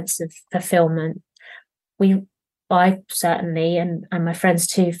own sense of fulfillment. I certainly, and my friends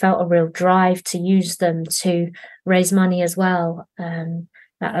too, felt a real drive to use them to raise money as well, at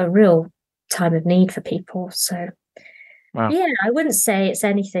a real time of need for people. So, I wouldn't say it's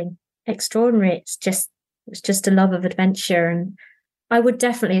anything extraordinary. It's just a love of adventure. And I would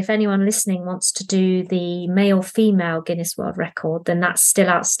definitely, if anyone listening wants to do the male-female Guinness World Record, then that's still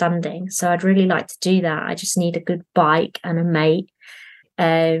outstanding. So I'd really like to do that. I just need a good bike and a mate.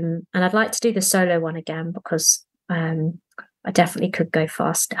 And I'd like to do the solo one again, because I definitely could go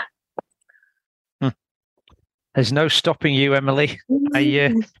faster. There's no stopping you, Emily.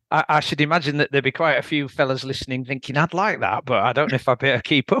 I should imagine that there'd be quite a few fellas listening thinking, I'd like that, but I don't know if I'd be able to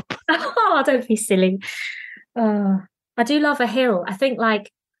keep up. Oh, don't be silly. I do love a hill. I think like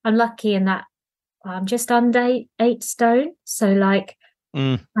I'm lucky in that I'm just under 8 stone. So like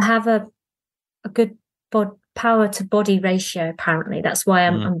I have a good power to body ratio, apparently. That's why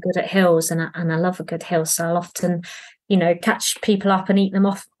I'm good at hills, and I love a good hill. So I'll often, catch people up and eat them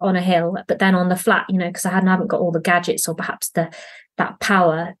off on a hill, but then on the flat, because I haven't got all the gadgets or perhaps that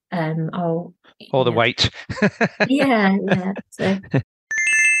power, or the weight. yeah. So.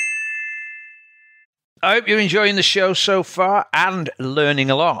 I hope you're enjoying the show so far and learning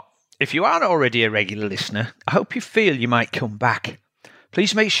a lot. If you aren't already a regular listener, I hope you feel you might come back.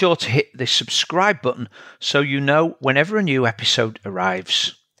 Please make sure to hit the subscribe button so you know whenever a new episode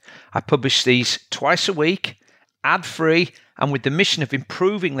arrives. I publish these twice a week, ad-free, and with the mission of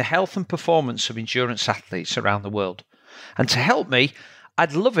improving the health and performance of endurance athletes around the world. And to help me,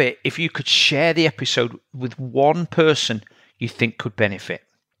 I'd love it if you could share the episode with one person you think could benefit.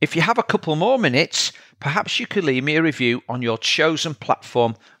 If you have a couple more minutes, perhaps you could leave me a review on your chosen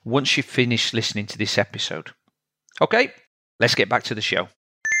platform once you've finished listening to this episode. Okay, let's get back to the show.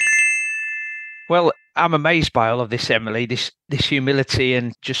 Well, I'm amazed by all of this, Emily, this humility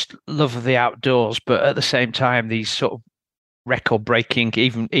and just love of the outdoors, but at the same time, these sort of record-breaking,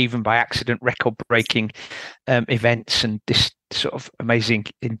 even by accident, record-breaking events, and this sort of amazing,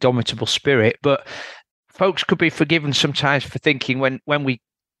 indomitable spirit. But folks could be forgiven sometimes for thinking when we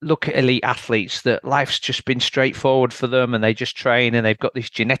look at elite athletes that life's just been straightforward for them and they just train and they've got these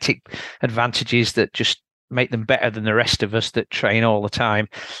genetic advantages that just make them better than the rest of us that train all the time.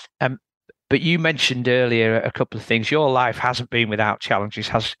 But you mentioned earlier a couple of things. Your life hasn't been without challenges,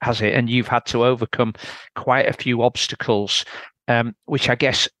 has it? And you've had to overcome quite a few obstacles, which I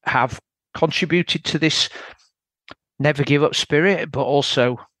guess have contributed to this never give up spirit, but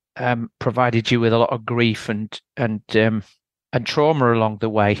also provided you with a lot of grief and trauma along the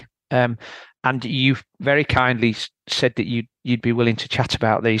way. And you very kindly said that you'd be willing to chat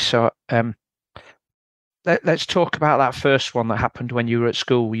about these. So let's talk about that first one that happened when you were at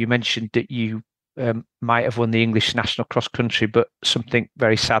school. You mentioned that you might have won the English national cross country, but something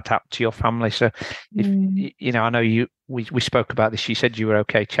very sad happened to your family. So, if you know, I know we spoke about this. You said you were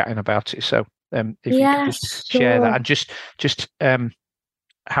okay chatting about it. So, if you could Yeah, just share that sure. and just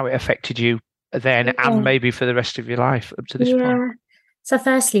how it affected you then and Yeah. maybe for the rest of your life up to this point. Yeah. So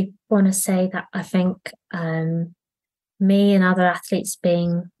firstly, want to say that I think me and other athletes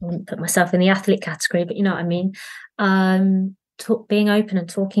being, I wouldn't put myself in the athlete category, but you know what I mean, being open and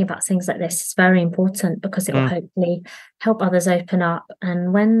talking about things like this is very important because it will hopefully help others open up.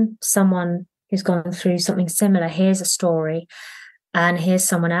 And when someone who's gone through something similar hears a story and here's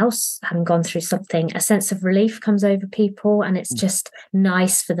someone else having gone through something, a sense of relief comes over people, and it's just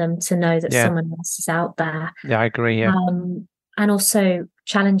nice for them to know that Yeah. someone else is out there. Yeah, I agree. Yeah. And also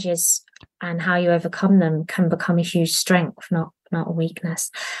challenges and how you overcome them can become a huge strength, not a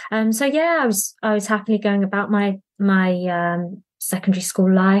weakness. So yeah, I was happily going about my secondary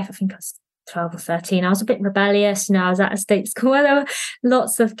school life. I think I was 12 or 13. I was a bit rebellious. You know, I was at a state school where there were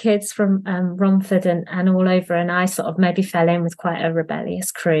lots of kids from Romford and all over, and I sort of maybe fell in with quite a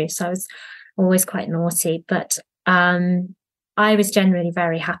rebellious crew. So I was always quite naughty, but I was generally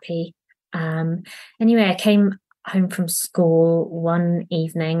very happy. Anyway, I came home from school one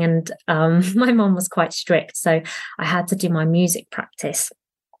evening, and my mom was quite strict, so I had to do my music practice.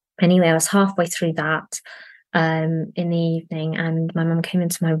 Anyway, I was halfway through that in the evening, and my mum came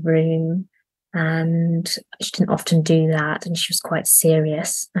into my room, and she didn't often do that, and she was quite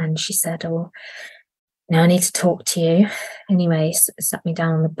serious, and she said, "Oh, now I need to talk to you." Anyway, sat me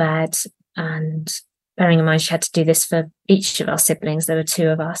down on the bed, and bearing in mind she had to do this for each of our siblings, there were two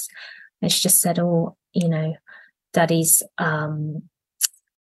of us, and she just said, "Oh, you know, Daddy's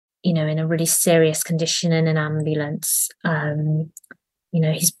you know, in a really serious condition in an ambulance. You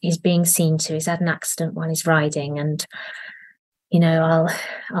know, he's being seen to. He's had an accident while he's riding, and you know,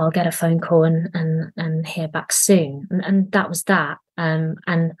 I'll get a phone call and hear back soon." And that was that.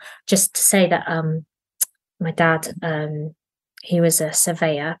 And just to say that my dad, he was a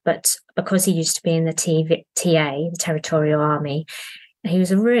surveyor, but because he used to be in the TA, the Territorial Army, he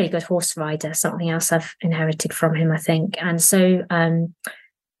was a really good horse rider, something else I've inherited from him, I think. And so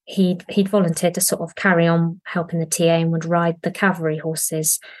he'd volunteered to sort of carry on helping the TA and would ride the cavalry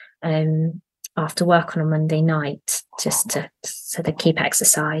horses after work on a Monday night, just so they keep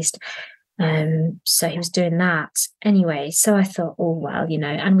exercised. So he was doing that anyway. So I thought, oh well, you know,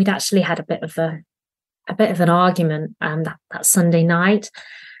 and we'd actually had a bit of an argument that Sunday night,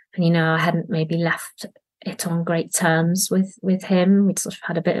 and you know, I hadn't maybe left it on great terms with him. We'd sort of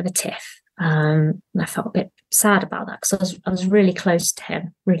had a bit of a tiff, and I felt a bit sad about that because I was really close to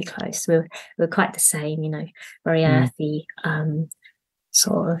him, really close. We were quite the same, you know, very earthy,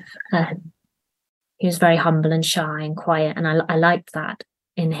 sort of. He was very humble and shy and quiet, and I liked that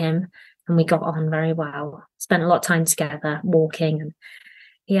in him, and we got on very well. Spent a lot of time together, walking, and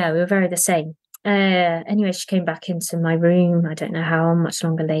yeah, we were very the same. Anyway, she came back into my room, I don't know how much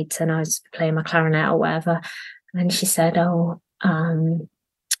longer later, and I was playing my clarinet or whatever, and she said, "Oh,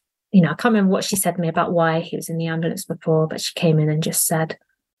 you know, I can't remember what she said to me about why he was in the ambulance before, but she came in and just said,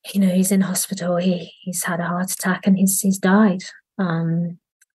 you know, he's in hospital, he's had a heart attack and he's died."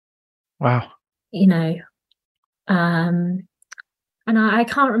 Wow. You know, and I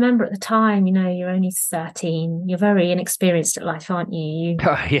can't remember at the time, you know, you're only 13, you're very inexperienced at life, aren't you?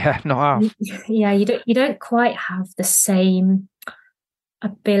 Yeah, not half. Yeah, you don't quite have the same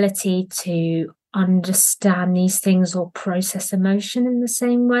ability to understand these things or process emotion in the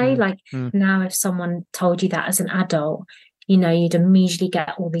same way. Like now, if someone told you that as an adult, you know, you'd immediately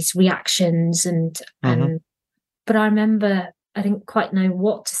get all these reactions and but I remember I didn't quite know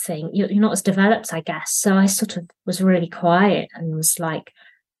what to think. You're not as developed, I guess. So I sort of was really quiet and was like,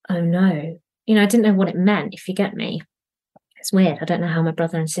 oh no. You know, I didn't know what it meant, if you get me. It's weird. I don't know how my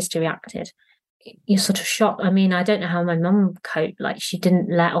brother and sister reacted. You're sort of shocked. I mean, I don't know how my mum coped. Like, she didn't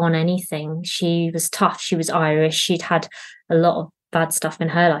let on anything. She was tough. She was Irish. She'd had a lot of bad stuff in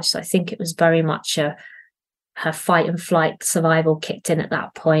her life. So I think it was very much her fight and flight survival kicked in at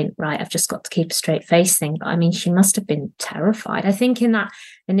that point. Right, I've just got to keep a straight face thing. But I mean, she must have been terrified. I think in that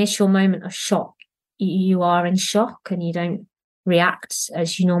initial moment of shock, you are in shock and you don't react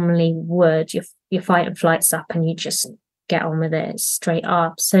as you normally would. Your fight and flight's up and you just get on with it straight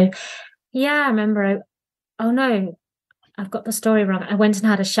up. So yeah, I remember, oh no, I've got the story wrong. I went and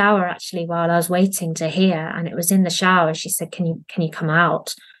had a shower actually while I was waiting to hear, and it was in the shower. She said, can you come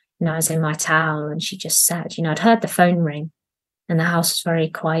out?" And I was in my towel, and she just said, I'd heard the phone ring, and the house was very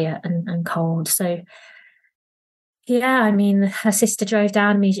quiet and cold. So yeah, I mean, her sister drove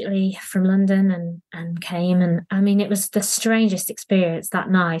down immediately from London and came. And I mean, it was the strangest experience that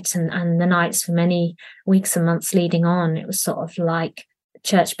night and the nights for many weeks and months leading on. It was sort of like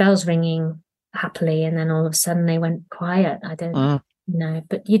church bells ringing happily, and then all of a sudden they went quiet. I don't know,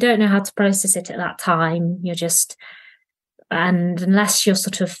 but you don't know how to process it at that time. And unless you're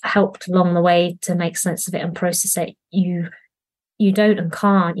sort of helped along the way to make sense of it and process it, you don't and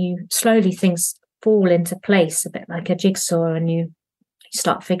can't. You slowly things fall into place a bit like a jigsaw, and you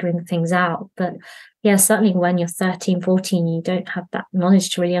start figuring things out. But yeah, certainly when you're 13, 14, you don't have that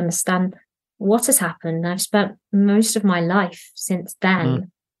knowledge to really understand what has happened. I've spent most of my life since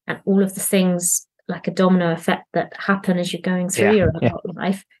then, and all of the things like a domino effect that happen as you're going through your adult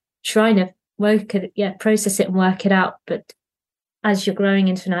life, trying to process it and work it out. But as you're growing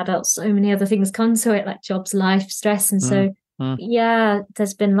into an adult, so many other things come to it, like jobs, life, stress. And so yeah,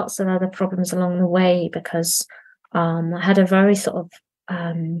 there's been lots of other problems along the way, because I had a very sort of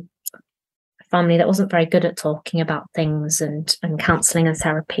family that wasn't very good at talking about things, and counselling and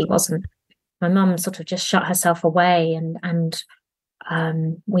therapy wasn't. My mum sort of just shut herself away, and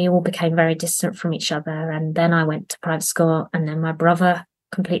we all became very distant from each other. And then I went to private school, and then my brother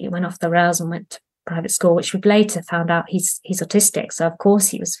completely went off the rails and went to private school, which we've later found out he's autistic. So of course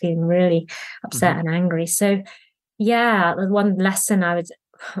he was feeling really upset and angry. So yeah, one lesson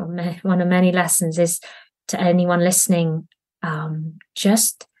one of many lessons is to anyone listening,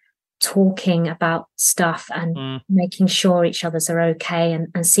 just talking about stuff and making sure each other's are okay,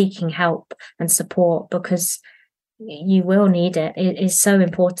 and seeking help and support, because you will need it. It is so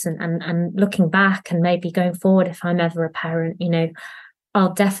important. And looking back and maybe going forward, if I'm ever a parent,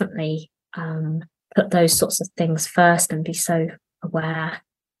 I'll definitely put those sorts of things first and be so aware.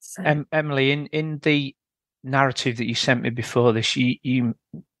 So. Emily, in the narrative that you sent me before this, you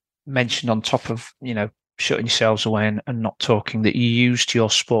mentioned on top of shutting yourselves away and not talking, that you used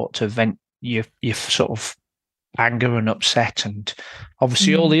your sport to vent your sort of anger and upset, and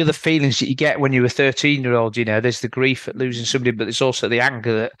obviously all the other feelings that you get when you're a 13-year-old. There's the grief at losing somebody, but there's also the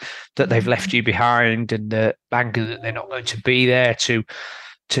anger that they've left you behind, and the anger that they're not going to be there to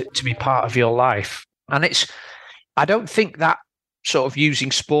be part of your life. And I don't think that sort of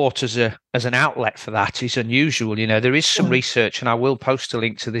using sport as an outlet for that is unusual. There is some research, and I will post a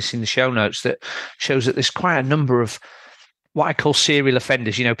link to this in the show notes, that shows that there's quite a number of what I call serial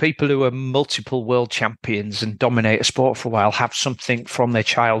offenders. People who are multiple world champions and dominate a sport for a while have something from their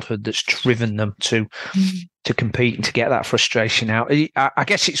childhood that's driven them to compete and to get that frustration out. I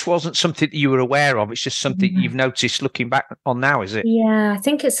guess it wasn't something that you were aware of. It's just something you've noticed looking back on now, is it? Yeah, I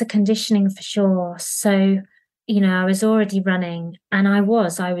think it's a conditioning for sure. So I was already running, and I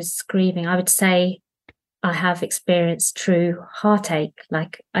was grieving. I would say I have experienced true heartache,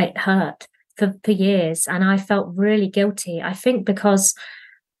 like it hurt for years, and I felt really guilty. I think because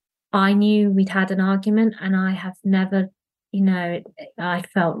I knew we'd had an argument, and I have never, I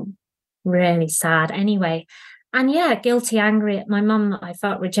felt really sad anyway. And yeah, guilty, angry at my mum. I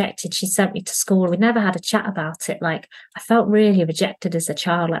felt rejected. She sent me to school. We never had a chat about it. Like, I felt really rejected as a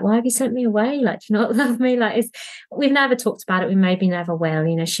child. Like, why have you sent me away? Like, do you not love me? Like, we've never talked about it. We maybe never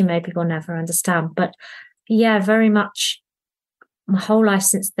will. She maybe will never understand. But yeah, very much my whole life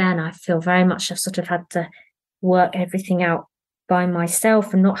since then, I feel very much I've sort of had to work everything out by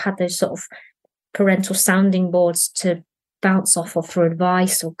myself, and not had those sort of parental sounding boards to bounce off of for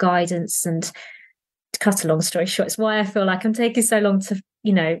advice or guidance. And to cut a long story short, it's why I feel like I'm taking so long to,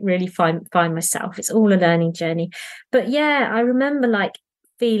 really find myself. It's all a learning journey. But yeah, I remember like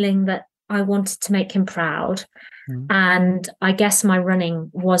feeling that I wanted to make him proud. And I guess my running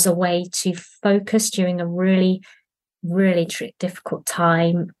was a way to focus during a really, really difficult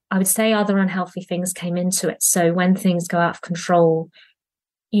time. I would say other unhealthy things came into it. So when things go out of control,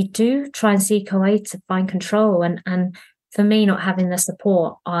 you do try and seek a way to find control. And for me, not having the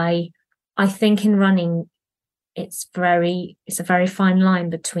support, I think in running, it's a very fine line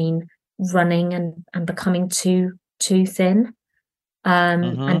between running and becoming too thin.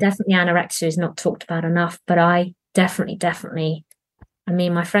 And definitely anorexia is not talked about enough, but I definitely, I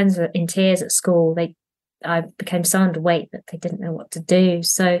mean, my friends were in tears at school. I became so underweight that they didn't know what to do.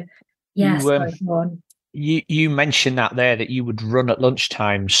 So yes, you mentioned that you would run at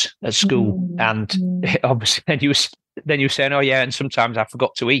lunchtimes at school, and obviously then you were saying, oh yeah, and sometimes I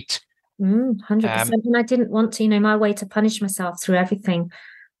forgot to eat. 100%. And I didn't want to, my way to punish myself through everything.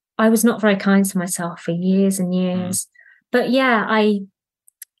 I was not very kind to myself for years and years. but yeah,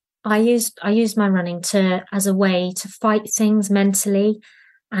 I use my running as a way to fight things mentally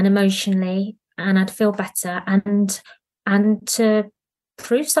and emotionally, and I'd feel better and to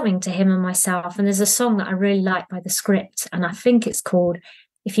prove something to him and myself. And there's a song that I really like by The Script, and I think it's called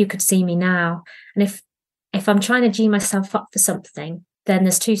 "If You Could See Me Now." And if I'm trying to G myself up for something, then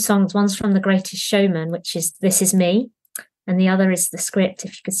there's two songs. One's from The Greatest Showman, which is "This Is Me," and the other is The Script,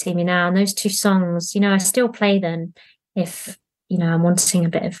 "If You Could See Me Now." And those two songs, I still play them if I'm wanting a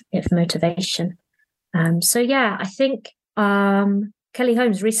bit of motivation. So yeah, I think Kelly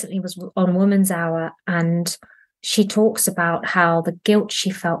Holmes recently was on Woman's Hour, and she talks about how the guilt she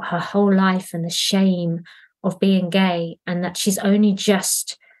felt her whole life and the shame of being gay, and that she's only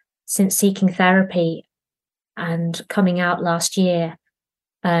just, since seeking therapy and coming out last year,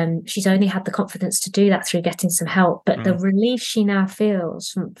 she's only had the confidence to do that through getting some help. But the relief she now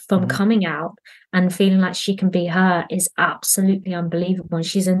feels from coming out and feeling like she can be her is absolutely unbelievable. And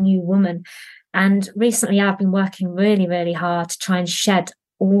she's a new woman. And recently I've been working really, really hard to try and shed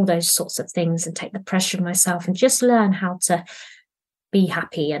all those sorts of things and take the pressure of myself and just learn how to be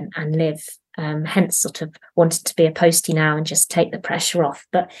happy and live. Hence sort of wanted to be a postie now and just take the pressure off.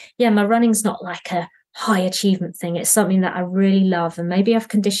 But yeah, my running's not like a high achievement thing. It's something that I really love, and maybe I've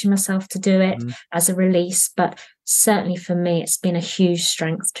conditioned myself to do it as a release, but certainly for me it's been a huge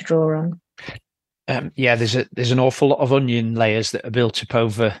strength to draw on. Yeah, there's an awful lot of onion layers that are built up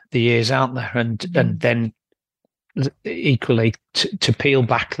over the years, aren't there? And then equally to peel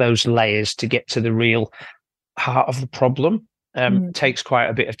back those layers to get to the real heart of the problem takes quite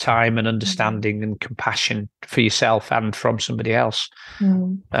a bit of time and understanding and compassion for yourself and from somebody else.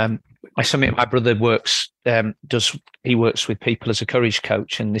 My brother works with people as a courage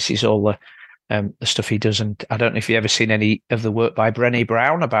coach, and this is all the stuff he does. And I don't know if you've ever seen any of the work by Brené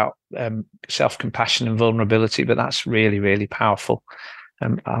Brown about self-compassion and vulnerability, but that's really, really powerful.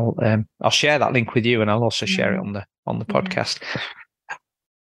 I'll share that link with you, and I'll also share it on the podcast.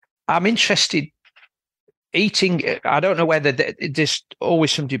 I'm interested. Eating, I don't know whether there's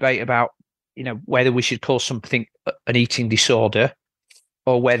always some debate about, whether we should call something an eating disorder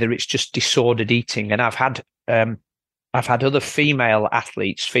or whether it's just disordered eating. And I've had other female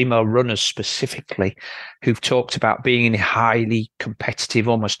athletes, female runners specifically, who've talked about being in highly competitive,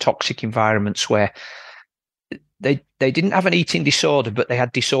 almost toxic environments where they didn't have an eating disorder, but they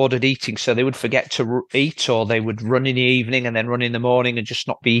had disordered eating. So they would forget to eat, or they would run in the evening and then run in the morning and just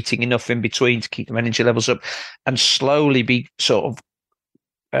not be eating enough in between to keep their energy levels up, and slowly be sort of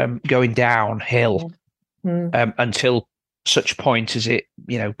going downhill until such point as it,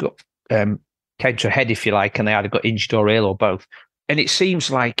 got came to a head, if you like, and they either got injured or ill or both. And it seems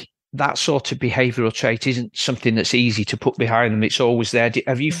like that sort of behavioural trait isn't something that's easy to put behind them. It's always there.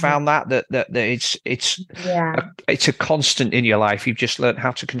 Have you found that it's a constant in your life? You've just learned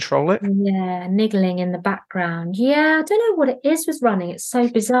how to control it? Yeah, niggling in the background. Yeah, I don't know what it is with running. It's so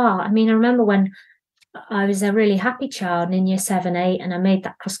bizarre. I mean, I remember when I was a really happy child in year 7, 8, and I made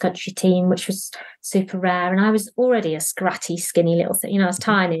that cross-country team, which was super rare. And I was already a scratty, skinny little thing. I was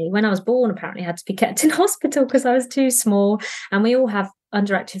tiny. When I was born, apparently I had to be kept in hospital because I was too small. And we all have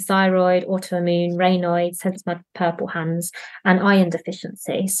underactive thyroid, autoimmune, Raynaud's, hence my purple hands, and iron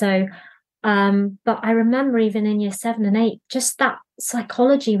deficiency. So, but I remember even in year 7 and 8, just that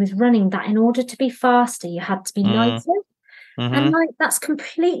psychology with running, that in order to be faster, you had to be lighter. And that's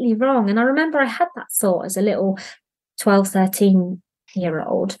completely wrong. And I remember I had that thought as a little 12,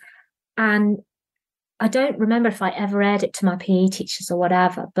 13-year-old. And I don't remember if I ever aired it to my PE teachers or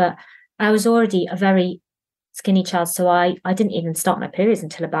whatever, but I was already a very skinny child. So I didn't even start my periods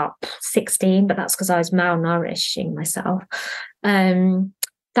until about 16, but that's because I was malnourishing myself.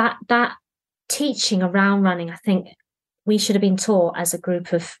 That teaching around running, I think we should have been taught as a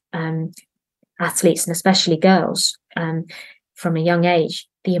group of athletes, and especially girls, from a young age,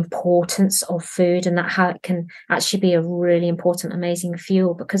 the importance of food, and that how it can actually be a really important, amazing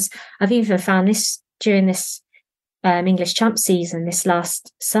fuel. Because I've even found this during this English champ season this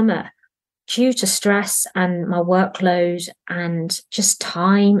last summer, due to stress and my workload and just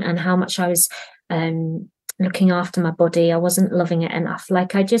time and how much I was looking after my body, I wasn't loving it enough.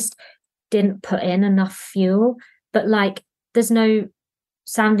 Like, I just didn't put in enough fuel. But like, there's no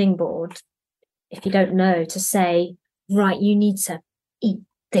sounding board, if you don't know, to say, right, you need to eat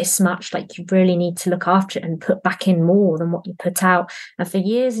this much. Like, you really need to look after it and put back in more than what you put out. And for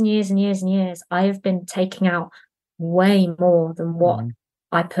years and years and years and years, I have been taking out way more than what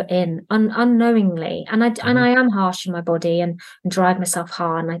I put in unknowingly. And I am harsh on my body and drive myself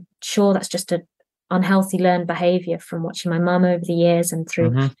hard. And I'm sure that's just an unhealthy learned behavior from watching my mum over the years and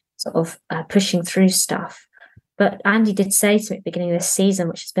through sort of pushing through stuff. But Andy did say to me at the beginning of this season,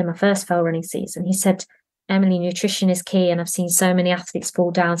 which has been my first fell running season, he said, Emily, nutrition is key. And I've seen so many athletes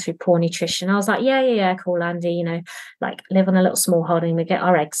fall down through poor nutrition. I was like, yeah, cool, Andy, like live on a little small holding. We get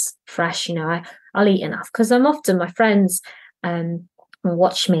our eggs fresh, I'll eat enough. Because I'm often, my friends will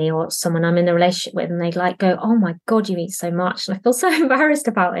watch me or someone I'm in a relationship with, and they like go, oh my God, you eat so much. And I feel so embarrassed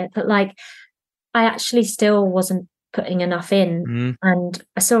about it. But like, I actually still wasn't putting enough in. And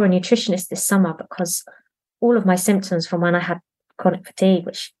I saw a nutritionist this summer because all of my symptoms from when I had chronic fatigue,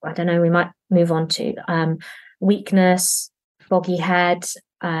 which I don't know, we might move on to, weakness, foggy head,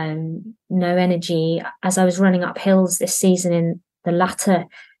 no energy. As I was running up hills this season in the latter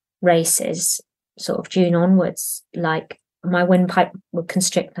races, sort of June onwards, like my windpipe would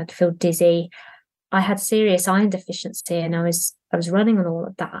constrict, I'd feel dizzy. I had serious iron deficiency, and I was running on all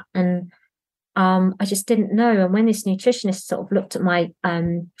of that. And I just didn't know. And when this nutritionist sort of looked at my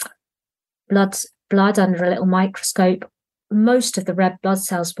blood under a little microscope, most of the red blood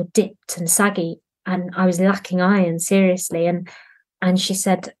cells were dipped and saggy, and I was lacking iron seriously. And she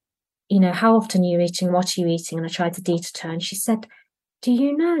said, how often are you eating? What are you eating? And I tried to detour her, and she said, do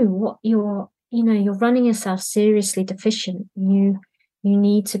you know what you're running yourself seriously deficient. You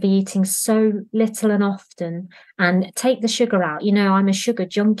need to be eating so little and often, and take the sugar out. I'm a sugar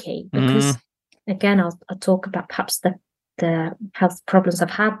junkie because, again, I'll talk about perhaps the health problems I've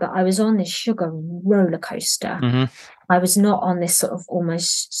had, but I was on this sugar roller coaster. I was not on this sort of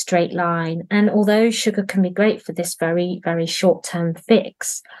almost straight line. And although sugar can be great for this very, very short-term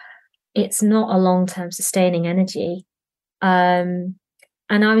fix, it's not a long-term sustaining energy. And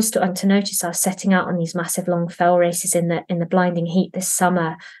I was starting to notice I was setting out on these massive long fell races in the blinding heat this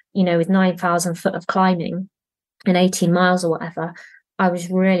summer, with 9,000 foot of climbing and 18 miles or whatever. I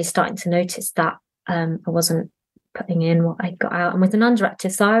was really starting to notice that I wasn't putting in what I got out. And with an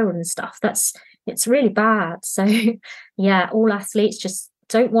underactive thyroid and stuff, it's really bad. So yeah, all athletes, just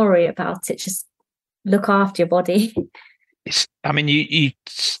don't worry about it. Just look after your body. You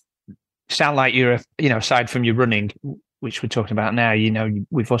sound like you're, aside from your running, which we're talking about now,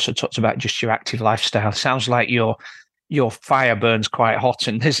 we've also talked about just your active lifestyle. Sounds like your fire burns quite hot,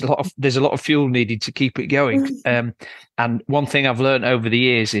 and there's a lot of fuel needed to keep it going. And one thing I've learned over the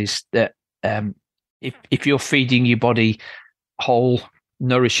years is that if you're feeding your body whole,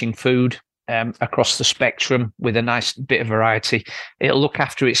 nourishing food across the spectrum with a nice bit of variety, it'll look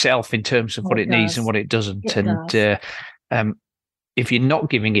after itself in terms of what it needs and what it doesn't. If you're not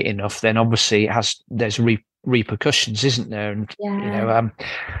giving it enough, then obviously there's repercussions, isn't there? And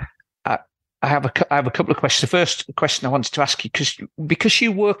I have a couple of questions. The first question I wanted to ask you, because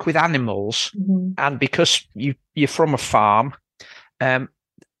you work with animals, and because you're from a farm, that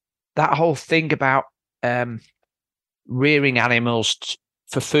whole thing about rearing animals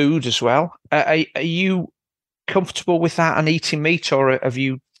for food as well. Are you comfortable with that and eating meat, or have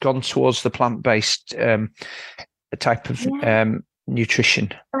you gone towards the plant-based type of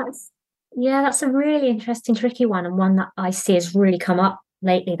nutrition? That's a really interesting, tricky one, and one that I see has really come up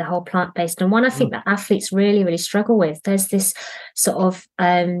lately, the whole plant-based, and one I think that athletes really, really struggle with. There's this sort of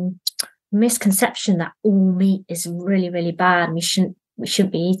misconception that all meat is really, really bad, and we shouldn't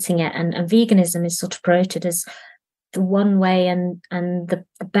be eating it, and veganism is sort of promoted as the one way and the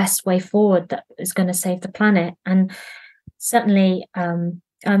best way forward that is going to save the planet. And certainly I'm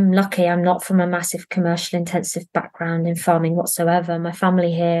lucky I'm not from a massive commercial intensive background in farming whatsoever. My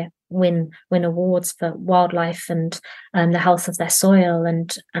family here win awards for wildlife and the health of their soil,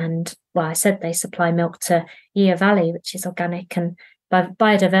 and well, I said they supply milk to Yea Valley, which is organic, and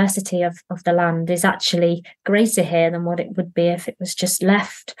biodiversity of the land is actually greater here than what it would be if it was just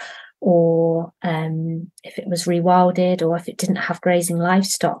left, or if it was rewilded, or if it didn't have grazing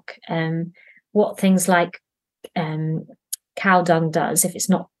livestock. What things like cow dung does, if it's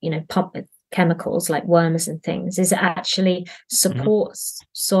not pumped with chemicals like wormers and things, is it actually supports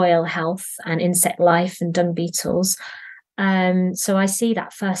soil health and insect life and dung beetles. So I see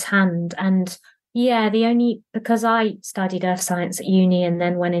that firsthand. And because I studied earth science at uni and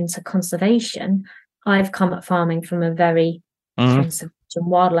then went into conservation, I've come at farming from a very conservation,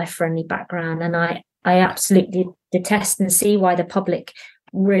 wildlife friendly background, and I absolutely detest and see why the public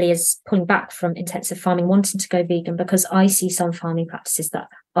really is pulling back from intensive farming, wanting to go vegan, because I see some farming practices that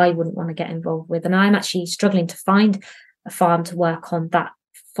I wouldn't want to get involved with, and I'm actually struggling to find a farm to work on that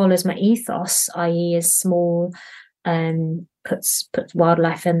follows my ethos, i.e. is small, puts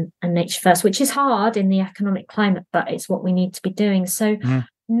wildlife and nature first, which is hard in the economic climate, but it's what we need to be doing. So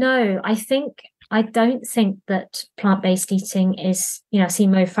no, I don't think that plant-based eating is, I see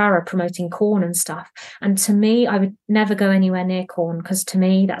Mo Farah promoting corn and stuff. And to me, I would never go anywhere near corn, because to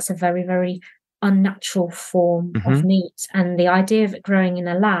me, that's a very, very unnatural form of meat. And the idea of it growing in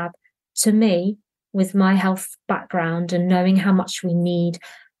a lab, to me, with my health background and knowing how much we need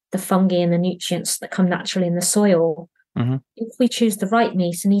the fungi and the nutrients that come naturally in the soil, if we choose the right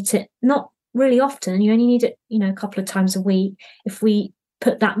meat and eat it not really often, you only need it, a couple of times a week. If we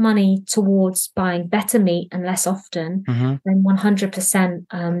put that money towards buying better meat and less often, then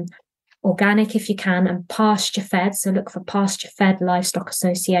 100% organic if you can, and pasture fed. So look for pasture fed livestock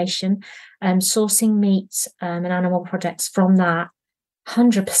association, sourcing meat and animal products from that.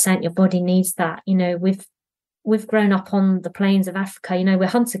 100% your body needs that. We've grown up on the plains of Africa. We're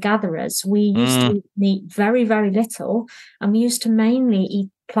hunter gatherers. We used to eat meat very, very little, and we used to mainly eat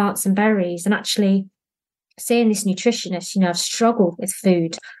plants and berries. And actually, seeing this nutritionist, I've struggled with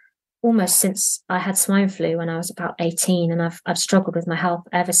food almost since I had swine flu when I was about 18, and I've struggled with my health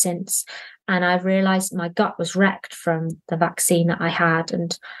ever since. And I realized my gut was wrecked from the vaccine that I had,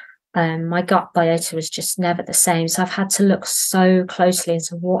 and my gut biota was just never the same. So I've had to look so closely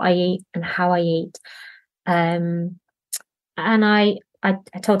into what I eat and how I eat. And I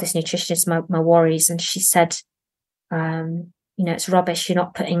told this nutritionist my worries, and she said, it's rubbish. You're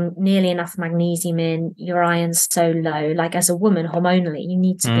not putting nearly enough magnesium in. Your iron's so low. Like, as a woman, hormonally, you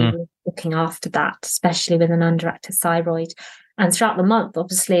need to be looking after that, especially with an underactive thyroid. And throughout the month,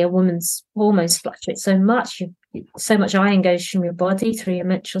 obviously, a woman's hormones fluctuate so much. So much iron goes from your body through your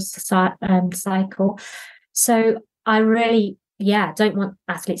menstrual cycle. So I really, don't want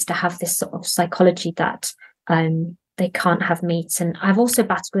athletes to have this sort of psychology that they can't have meat. And I've also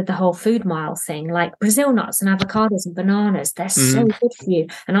battled with the whole food mile thing, like Brazil nuts and avocados and bananas. They're so good for you.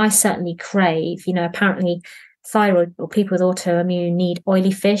 And I certainly crave, apparently thyroid or people with autoimmune need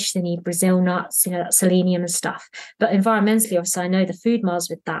oily fish. They need Brazil nuts, that selenium and stuff. But environmentally, obviously, I know the food miles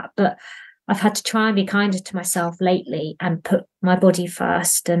with that. But I've had to try and be kinder to myself lately and put my body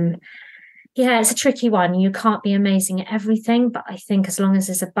first. And it's a tricky one. You can't be amazing at everything, but I think as long as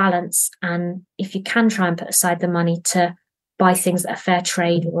there's a balance, and if you can try and put aside the money to buy things that are fair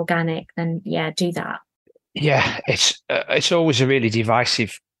trade or organic, then do that. Yeah, it's always a really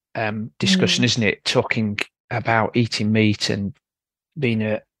divisive discussion, isn't it? Talking about eating meat and being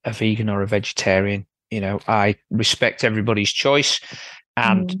a vegan or a vegetarian. I respect everybody's choice.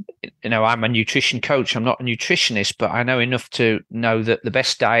 And, I'm a nutrition coach. I'm not a nutritionist, but I know enough to know that the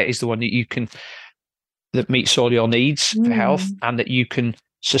best diet is the one that meets all your needs for health and that you can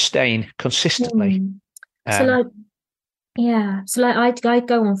sustain consistently. I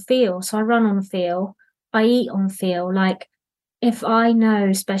go on feel. So I run on feel. I eat on feel. Like, if I know,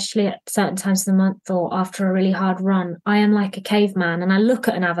 especially at certain times of the month or after a really hard run, I am like a caveman, and I look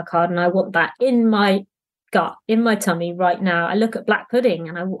at an avocado and I want that in my gut, in my tummy right now. I look at black pudding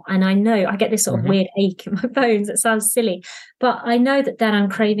and I know I get this sort of weird ache in my bones. It sounds silly, but I know that then I'm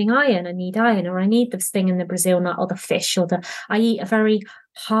craving iron. I need iron, or I need this thing in the Brazil nut or the fish, I eat a very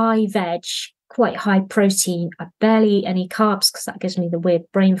high veg, quite high protein. I barely eat any carbs because that gives me the weird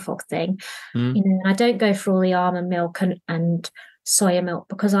brain fog thing. I don't go for all the almond milk and soya milk,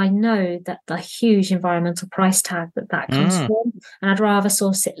 because I know that the huge environmental price tag that comes from, and I'd rather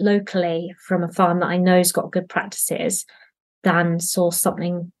source it locally from a farm that I know has got good practices than source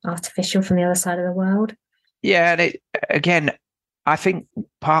something artificial from the other side of the world. Yeah, and again, I think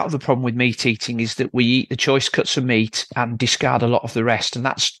part of the problem with meat eating is that we eat the choice cuts of meat and discard a lot of the rest, and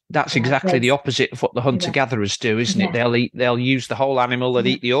that's exactly the opposite of what the hunter-gatherers do, isn't it? They'll use the whole animal, they'll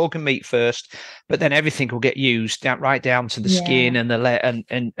eat the organ meat first, but then everything will get used right down to the skin and the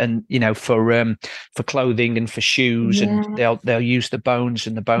and for clothing and for shoes, and they'll use the bones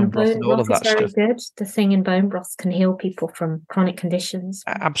and the bone broth and all of that stuff. Very good. The thing in bone broth can heal people from chronic conditions.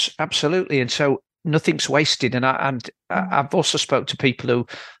 Absolutely, and so nothing's wasted. And I've also spoke to people who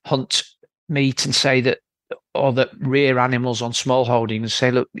hunt meat and say that, or that rear animals on small holdings, and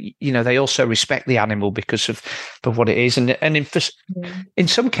say, look, they also respect the animal because of what it is. And in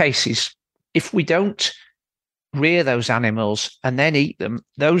some cases, if we don't rear those animals and then eat them,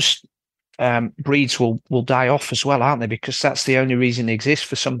 those breeds will die off as well, aren't they? Because that's the only reason they exist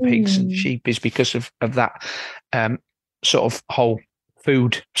for some pigs and sheep, is because of that sort of whole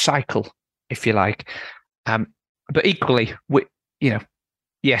food cycle, if you like. But equally,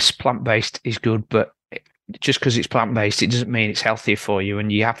 yes, plant-based is good, but just because it's plant-based, it doesn't mean it's healthier for you. And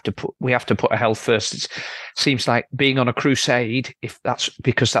we have to put a health first. It seems like being on a crusade, if that's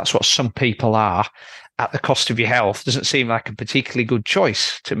because that's what some people are, at the cost of your health, doesn't seem like a particularly good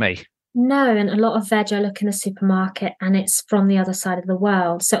choice to me. No, and a lot of veg I look in the supermarket and it's from the other side of the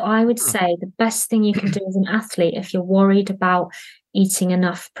world. So I would say the best thing you can do as an athlete, if you're worried about eating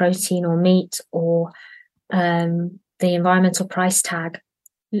enough protein or meat or the environmental price tag,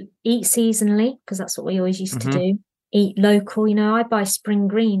 eat seasonally, because that's what we always used to Mm-hmm. do. Eat local. I buy spring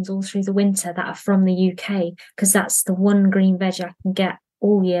greens all through the winter that are from the UK, because that's the one green veg I can get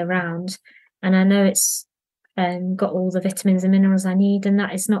all year round. And I know it's got all the vitamins and minerals I need, and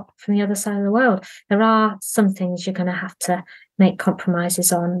that is not from the other side of the world. There are some things you're going to have to make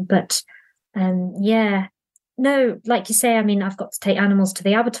compromises on, but yeah. No, like you say, I mean, I've got to take animals to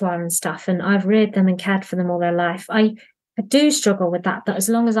the abattoir and stuff, and I've reared them and cared for them all their life. I do struggle with that, but as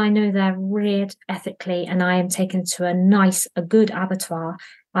long as I know they're reared ethically and I am taken to a good abattoir,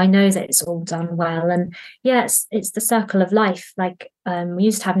 I know that it's all done well. And yeah, it's the circle of life. Like we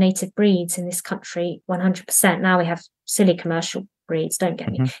used to have native breeds in this country, 100%. Now we have silly commercial breeds. Don't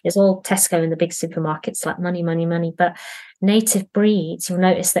get me. Mm-hmm. It's all Tesco and the big supermarkets, like money, money, money. But native breeds, you'll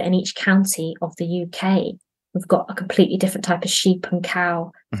notice that in each county of the UK, we've got a completely different type of sheep and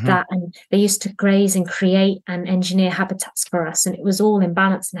cow. Mm-hmm. And they used to graze and create and engineer habitats for us, and it was all in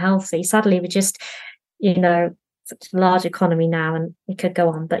balance and healthy. Sadly, we're just, such a large economy now, and we could go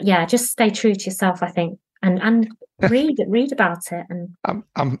on. But yeah, just stay true to yourself, I think, and read about it. And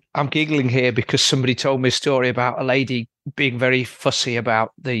I'm giggling here because somebody told me a story about a lady being very fussy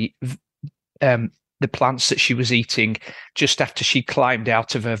about the plants that she was eating just after she climbed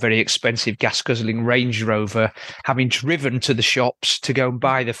out of a very expensive gas-guzzling Range Rover, having driven to the shops to go and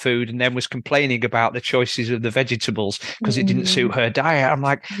buy the food, and then was complaining about the choices of the vegetables because it didn't suit her diet. I'm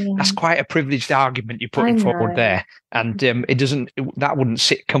like, that's quite a privileged argument you're putting forward there, and that wouldn't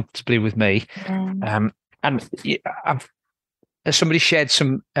sit comfortably with me. And somebody shared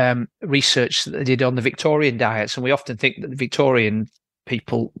some research that they did on the Victorian diets, and we often think that the Victorian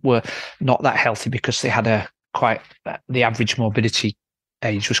people were not that healthy because they had the average morbidity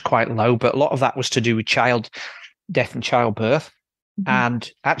age was quite low, but a lot of that was to do with child death and childbirth. Mm-hmm.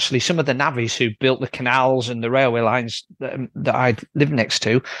 And actually some of the navvies who built the canals and the railway lines that I lived next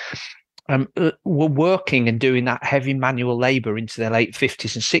to were working and doing that heavy manual labor into their late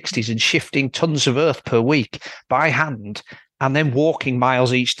 50s and 60s and shifting tons of earth per week by hand, and then walking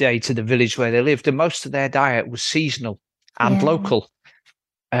miles each day to the village where they lived. And most of their diet was seasonal and local.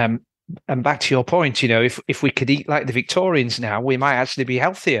 And back to your point, if we could eat like the Victorians now, we might actually be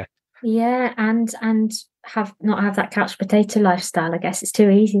healthier. Yeah, and not have that couch potato lifestyle. I guess it's too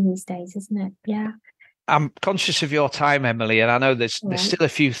easy these days, isn't it? Yeah. I'm conscious of your time, Emily, and I know there's still a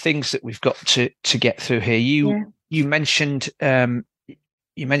few things that we've got to get through here. You mentioned the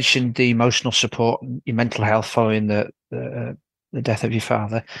emotional support, your mental health following the death of your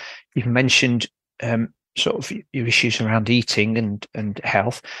father. You've mentioned sort of your issues around eating and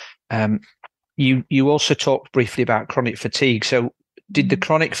health. You also talked briefly about chronic fatigue. So did the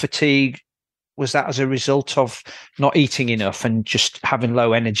chronic fatigue, was that as a result of not eating enough and just having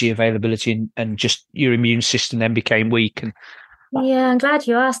low energy availability and just your immune system then became weak? Yeah, I'm glad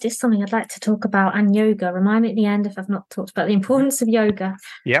you asked. It's something I'd like to talk about, and yoga. Remind me at the end if I've not talked about the importance of yoga.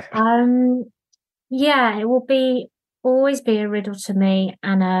 Yep. Yeah, it will always be a riddle to me,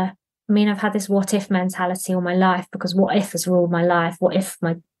 and I've had this what if mentality all my life, because what if has ruled my life. What if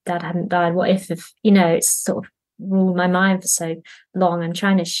my dad hadn't died? What if it's sort of ruled my mind for so long. I'm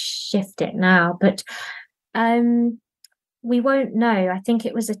trying to shift it now, but we won't know. I think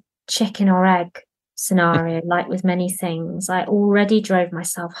it was a chicken or egg scenario, like with many things. I already drove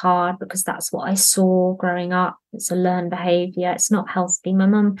myself hard because that's what I saw growing up. It's a learned behavior. It's not healthy. My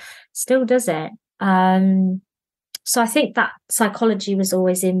mum still does it. So I think that psychology was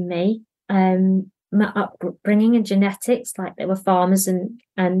always in me. My upbringing and genetics, like they were farmers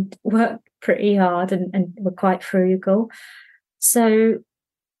and worked pretty hard and were quite frugal. So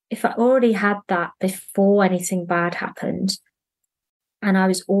if I already had that before anything bad happened, and I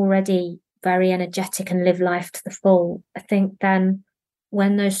was already very energetic and live life to the full, I think then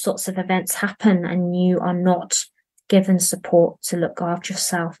when those sorts of events happen and you are not given support to look after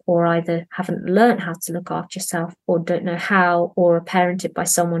yourself, or either haven't learned how to look after yourself or don't know how, or are parented by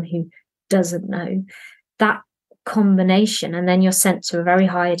someone who doesn't know, that combination, and then you're sent to a very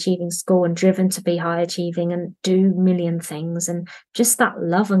high achieving school and driven to be high achieving and do a million things, and just that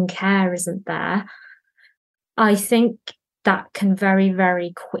love and care isn't there. I think that can very,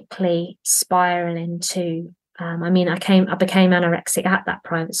 very quickly spiral into I became anorexic at that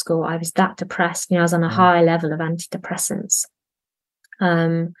private school. I was that depressed. I was on a high level of antidepressants.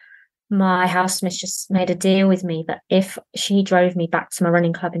 My housemistress just made a deal with me that if she drove me back to my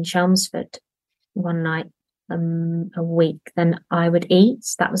running club in Chelmsford one night a week, then I would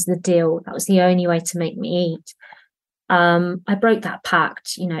eat. That was the deal. That was the only way to make me eat. I broke that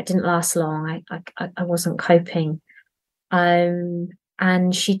pact. It didn't last long. I wasn't coping.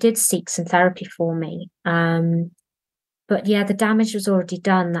 And she did seek some therapy for me. But but yeah, the damage was already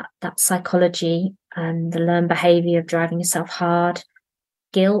done. That psychology and the learned behavior of driving yourself hard,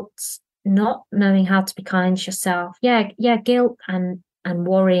 guilt, not knowing how to be kind to yourself. Yeah, guilt and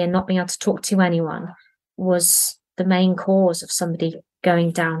worry and not being able to talk to anyone was the main cause of somebody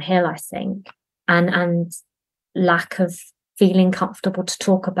going downhill, I think. And lack of feeling comfortable to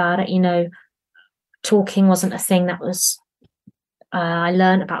talk about it. You know, talking wasn't a thing that was I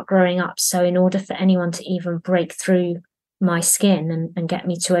learned about growing up. So in order for anyone to even break through my skin and get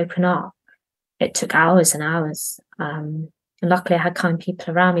me to open up, it took hours and hours. And luckily I had kind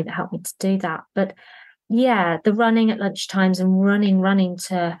people around me that helped me to do that. But yeah, the running at lunchtimes and running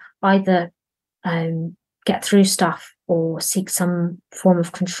to either get through stuff or seek some form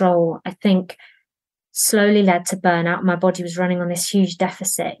of control, I think slowly led to burnout. My body was running on this huge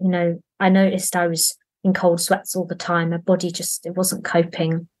deficit. You know, I noticed I was in cold sweats all the time. My body just, it wasn't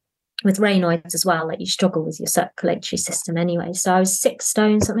coping with Raynaud's as well. Like you struggle with your circulatory system anyway. So I was 6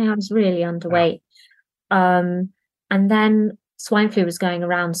 stone something. I was really underweight. And then swine flu was going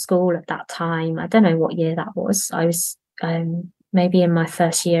around school at that time. I don't know what year that was. I was maybe in my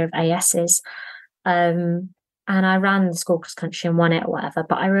first year of ASs. And I ran the school cross country and won it or whatever.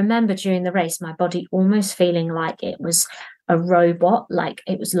 But I remember during the race, my body almost feeling like it was a robot, like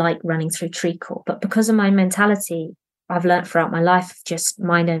it was like running through treacle. But because of my mentality, I've learned throughout my life, just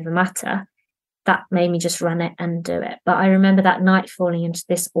mind over matter, that made me just run it and do it. But I remember that night falling into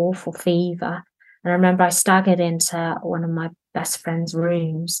this awful fever. And I remember I staggered into one of my best friend's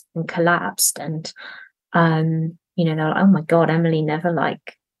rooms and collapsed. And, you know, they're like, oh my God, Emily never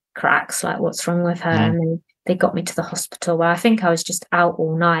like cracks, like what's wrong with her? And then they got me to the hospital where I think I was just out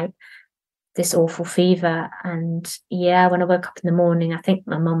all night, this awful fever. And yeah, when I woke up in the morning, I think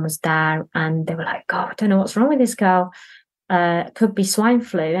my mum was there and they were like, God, I don't know what's wrong with this girl. Could be swine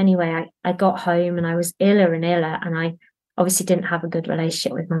flu. Anyway, I got home and I was iller and iller, and I obviously didn't have a good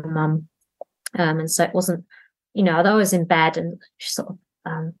relationship with my mum. And so it wasn't, you know, although I was in bed and she sort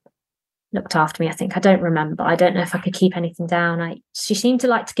of looked after me, I think. I don't remember. I don't know if I could keep anything down. She seemed to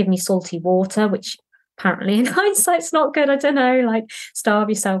like to give me salty water, which apparently in hindsight's not good. I don't know, like starve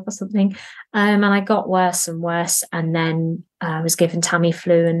yourself or something. And I got worse and worse. And then I was given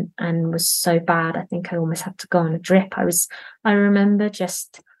Tamiflu and was so bad. I think I almost had to go on a drip. I remember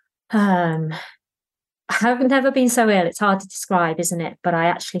just, I've never been so ill. It's hard to describe, isn't it? But I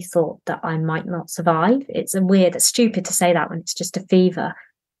actually thought that I might not survive. It's it's stupid to say that when it's just a fever.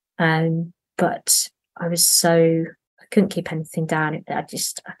 But I was so, I couldn't keep anything down. I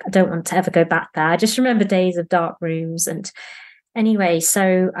don't want to ever go back there. I just remember days of dark rooms. And anyway,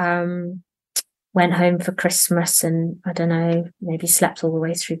 so went home for Christmas and I don't know, maybe slept all the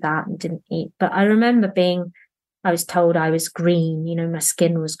way through that and didn't eat. But I remember I was told I was green, you know, my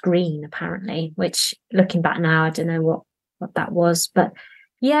skin was green apparently, which looking back now, I don't know what that was. But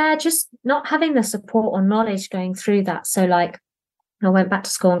yeah, just not having the support or knowledge going through that. So like I went back to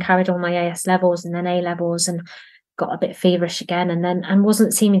school and carried on my AS levels and then A levels and got a bit feverish again and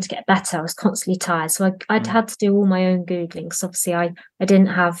wasn't seeming to get better. I was constantly tired. So I'd had to do all my own Googling because obviously I didn't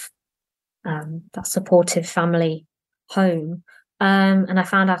have that supportive family home. And I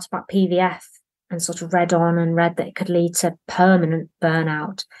found out about PVF and sort of read that it could lead to permanent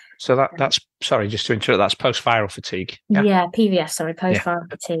burnout. So that's, sorry, just to interrupt, that's post-viral fatigue. Yeah, PVS, sorry, post-viral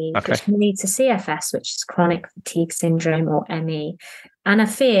fatigue, okay. Which can lead to CFS, which is chronic fatigue syndrome or ME. And a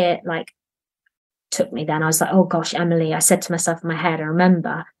fear like took me then. I was like, oh gosh, Emily, I said to myself in my head, I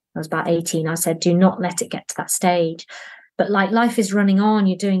remember I was about 18, I said, do not let it get to that stage. But like life is running on,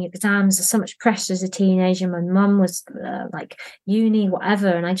 you're doing exams, there's so much pressure as a teenager. My mum was like uni, whatever.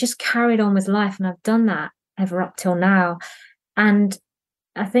 And I just carried on with life. And I've done that ever up till now. And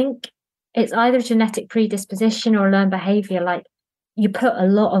I think it's either a genetic predisposition or learned behavior. Like you put a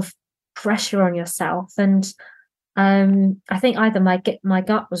lot of pressure on yourself. And I think either my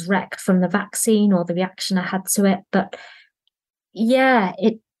gut was wrecked from the vaccine or the reaction I had to it. But yeah,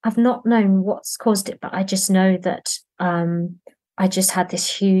 I've not known what's caused it, but I just know that I just had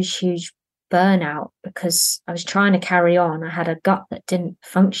this huge burnout because I was trying to carry on. I had a gut that didn't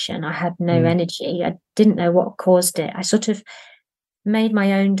function. I had no energy. I didn't know what caused it. I sort of made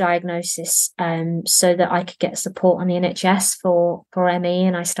my own diagnosis so that I could get support on the NHS for ME,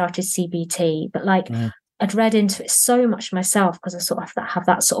 and I started CBT. But like I'd read into it so much myself because I sort of have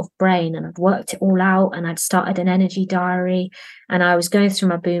that sort of brain, and I'd worked it all out, and I'd started an energy diary, and I was going through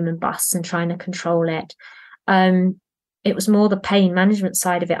my boom and busts and trying to control it. It was more the pain management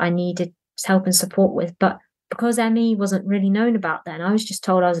side of it I needed help and support with. But because ME wasn't really known about then, I was just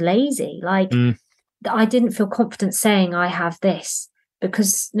told I was lazy. Like I didn't feel confident saying I have this.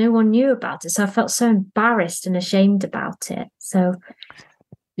 because no one knew about it. So I felt so embarrassed and ashamed about it. So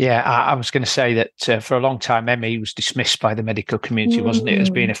yeah, I was going to say that for a long time, ME was dismissed by the medical community, wasn't it, as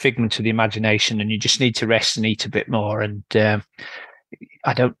being a figment of the imagination, and you just need to rest and eat a bit more. And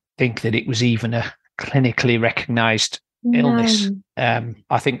I don't think that it was even a clinically recognised illness.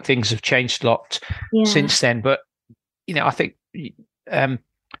 I think things have changed a lot since then. But, I think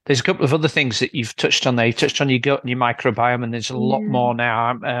there's a couple of other things that you've touched on there. You've touched on your gut and your microbiome, and there's a lot more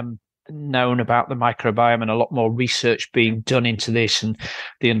now known about the microbiome, and a lot more research being done into this, and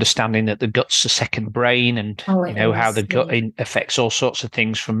the understanding that the gut's a second brain, and how the gut affects all sorts of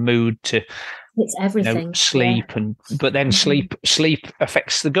things, from mood to it's everything, sleep, but then sleep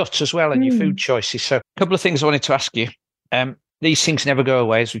affects the gut as well, and your food choices. So a couple of things I wanted to ask you. These things never go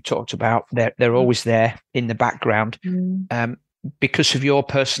away, as we talked about. They're always there in the background. Because of your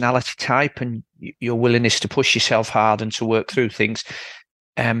personality type and your willingness to push yourself hard and to work through things,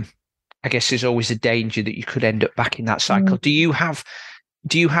 I guess there's always a danger that you could end up back in that cycle. Do you have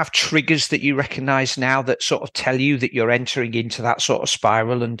triggers that you recognize now that sort of tell you that you're entering into that sort of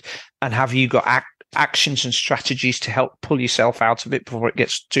spiral, and have you got actions and strategies to help pull yourself out of it before it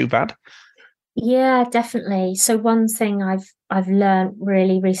gets too bad? Yeah, definitely. So one thing I've learned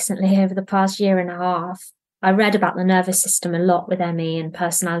really recently over the past year and a half, I read about the nervous system a lot with ME and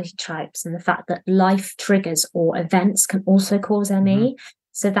personality types, and the fact that life triggers or events can also cause ME.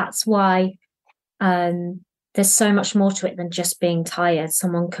 So that's why there's so much more to it than just being tired.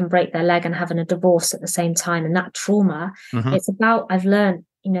 Someone can break their leg and having a divorce at the same time. And that trauma, it's about, I've learned,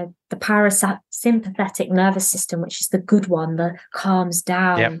 the parasympathetic nervous system, which is the good one, that calms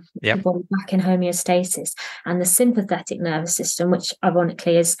down the body back in homeostasis. And the sympathetic nervous system, which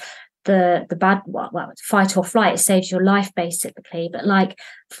ironically is the bad one, fight or flight. It saves your life basically. But like,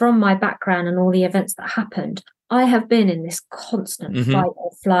 from my background and all the events that happened, I have been in this constant fight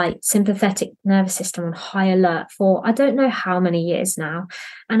or flight, sympathetic nervous system on high alert for I don't know how many years now.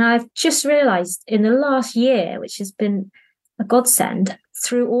 And I've just realized in the last year, which has been a godsend,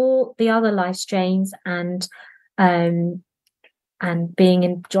 through all the other life strains and being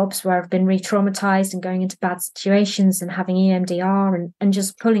in jobs where I've been re-traumatized and going into bad situations and having EMDR and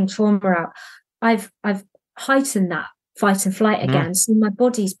just pulling trauma out, I've heightened that fight and flight again. So my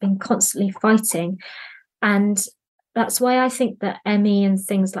body's been constantly fighting. And that's why I think that ME and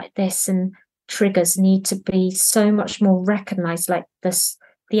things like this and triggers need to be so much more recognized. Like this,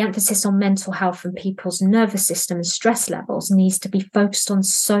 the emphasis on mental health and people's nervous system and stress levels needs to be focused on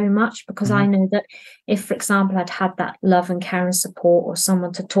so much, because I know that if, for example, I'd had that love and care and support, or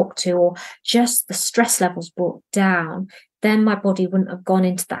someone to talk to, or just the stress levels brought down, then my body wouldn't have gone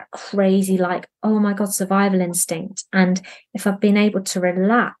into that crazy, like, oh my God, survival instinct. And if I've been able to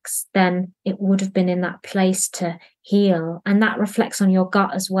relax, then it would have been in that place to heal. And that reflects on your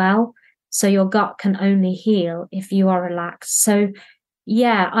gut as well. So your gut can only heal if you are relaxed. So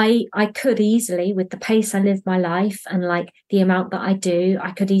yeah, I could easily, with the pace I live my life and like the amount that I do, I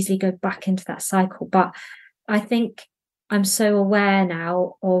could easily go back into that cycle. But I think I'm so aware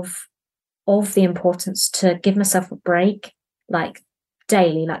now of the importance to give myself a break, like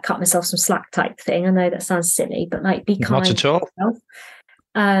daily, like cut myself some slack type thing. I know that sounds silly, but like be kind to yourself.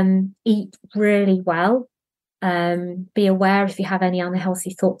 Eat really well. Be aware if you have any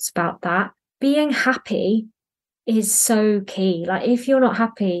unhealthy thoughts about that. Being happy is so key. Like if you're not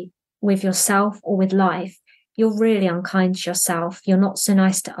happy with yourself or with life, you're really unkind to yourself. You're not so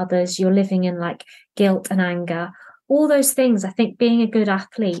nice to others. You're living in like guilt and anger. All those things. I think being a good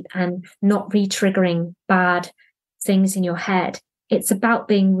athlete and not re-triggering bad things in your head, it's about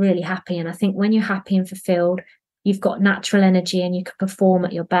being really happy. And I think when you're happy and fulfilled, you've got natural energy and you can perform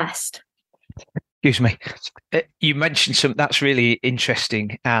at your best. Excuse me. You mentioned something that's really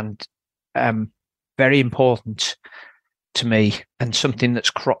interesting and very important to me, and something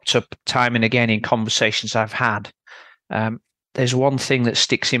that's cropped up time and again in conversations I've had. There's one thing that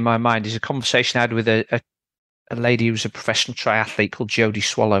sticks in my mind is a conversation I had with a lady who was a professional triathlete called Jodie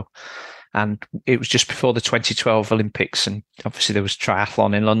Swallow. And it was just before the 2012 Olympics. And obviously there was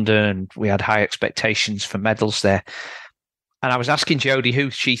triathlon in London and we had high expectations for medals there. And I was asking Jodie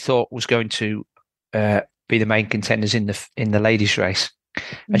who she thought was going to be the main contenders in the ladies' race.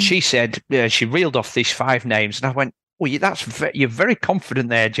 And she said, she reeled off these 5 names. And I went, well, you're very confident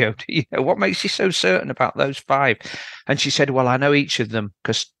there, Jodie. What makes you so certain about those 5? And she said, well, I know each of them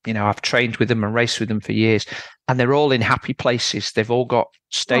because, I've trained with them and raced with them for years. And they're all in happy places. They've all got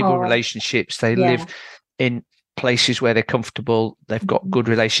stable relationships. They live in places where they're comfortable. They've got good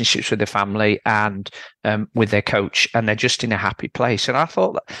relationships with their family and with their coach. And they're just in a happy place. And I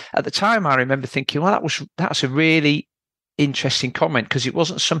thought that at the time, I remember thinking, well, that's a really interesting comment, because it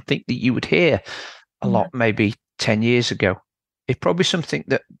wasn't something that you would hear a lot maybe 10 years ago. It's probably something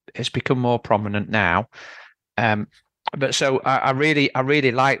that has become more prominent now. But so I really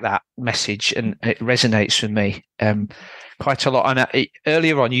like that message, and it resonates with me quite a lot. And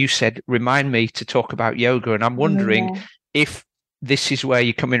earlier on, you said, remind me to talk about yoga, and I'm wondering if this is where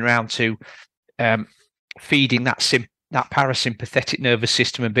you're coming around to feeding that parasympathetic nervous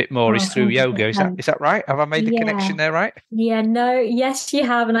system a bit more is through 100%. yoga. Is that right? Have I made the connection there right? Yeah, no, yes, you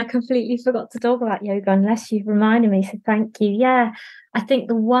have. And I completely forgot to talk about yoga unless you've reminded me. So thank you. Yeah, I think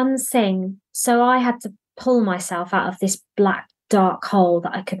the one thing, so I had to pull myself out of this black, dark hole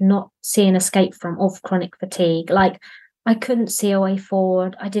that I could not see an escape from of chronic fatigue. Like, I couldn't see a way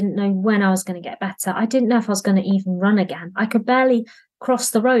forward. I didn't know when I was going to get better. I didn't know if I was going to even run again. I could barely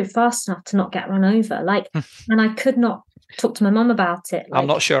cross the road fast enough to not get run over. Like, and I could not talk to my mum about it. I'm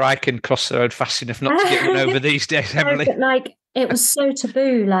not sure I can cross the road fast enough not to get run over these days, Emily. But like, it was so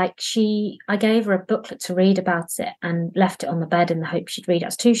taboo. Like, I gave her a booklet to read about it and left it on the bed in the hope she'd read it. I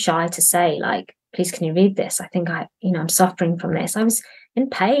was too shy to say, like, please, can you read this? I think I'm suffering from this. I was in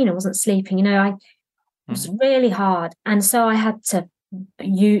pain. I wasn't sleeping. It was really hard. And so I had to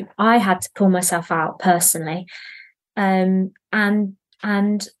pull myself out personally. And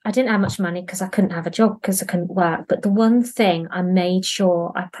I didn't have much money because I couldn't have a job because I couldn't work. But the one thing I made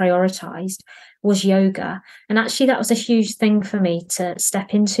sure I prioritized was yoga. And actually, that was a huge thing for me to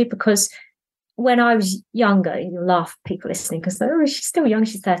step into, because when I was younger, you'll laugh, people listening, because she's still young,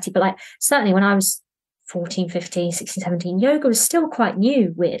 she's 30. But like, certainly when I was 14, 15, 16, 17, yoga was still quite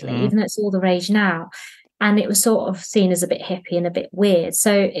new, weirdly, even though it's all the rage now. And it was sort of seen as a bit hippie and a bit weird.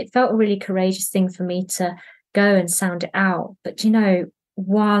 So it felt a really courageous thing for me to go and sound it out. But,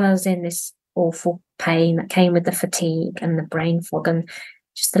 while I was in this awful pain that came with the fatigue and the brain fog and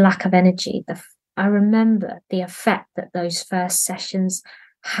just the lack of energy, I remember the effect that those first sessions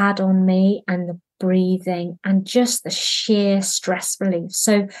had on me, and the breathing and just the sheer stress relief.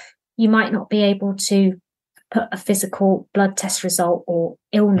 So you might not be able to put a physical blood test result or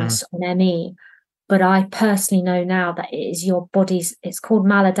illness on ME, but I personally know now that it is your body's, it's called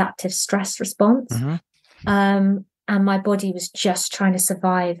maladaptive stress response. And my body was just trying to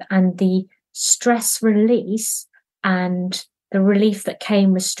survive. And the stress release and the relief that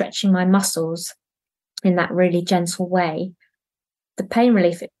came with stretching my muscles in that really gentle way, the pain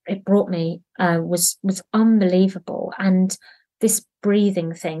relief it brought me was unbelievable. And this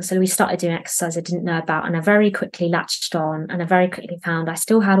breathing thing, so we started doing exercise I didn't know about, and I very quickly latched on, and I very quickly found I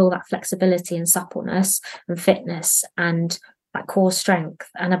still had all that flexibility and suppleness and fitness and that core strength.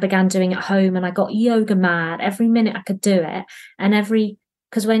 And I began doing it at home, and I got yoga mad every minute I could do it. And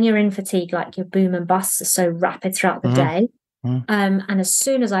because when you're in fatigue, like, your boom and busts are so rapid throughout the day. And as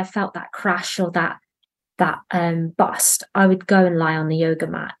soon as I felt that crash or that bust, I would go and lie on the yoga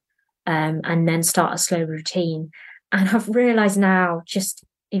mat and then start a slow routine. And I've realized now, just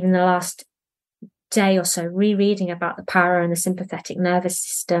even the last day or so, rereading about the para and the sympathetic nervous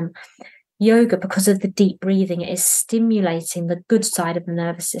system, yoga, because of the deep breathing, it is stimulating the good side of the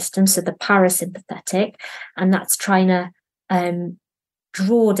nervous system, so the parasympathetic, and that's trying to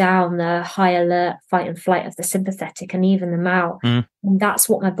draw down the high alert fight and flight of the sympathetic and even them out. And that's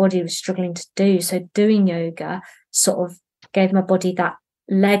what my body was struggling to do. So doing yoga sort of gave my body that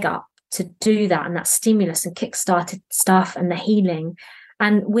leg up to do that, and that stimulus, and kick-started stuff and the healing.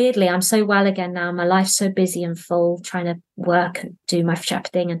 And weirdly, I'm so well again now. My life's so busy and full, trying to work and do my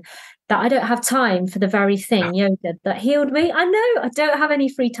shepherding, and that I don't have time for the very thing, yoga, that healed me. I know I don't have any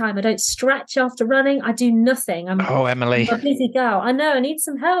free time. I don't stretch after running. I do nothing. Emily, I'm a busy girl. I know I need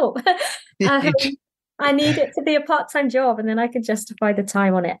some help. I need it to be a part-time job, and then I can justify the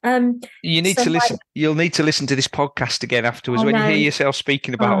time on it. You need to listen. You'll need to listen to this podcast again afterwards. When you hear yourself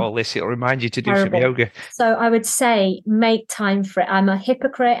speaking about all this, it'll remind you to do some yoga. So I would say make time for it. I'm a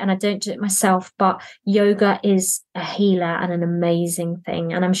hypocrite and I don't do it myself, but yoga is a healer and an amazing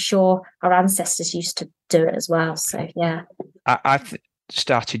thing. And I'm sure our ancestors used to do it as well. So yeah. I've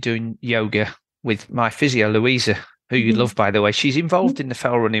started doing yoga with my physio, Louisa, who you love, by the way. She's involved in the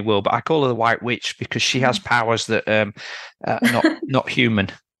fell running world, but I call her the White Witch because she has powers that are not human.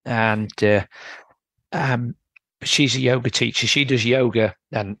 And she's a yoga teacher. She does yoga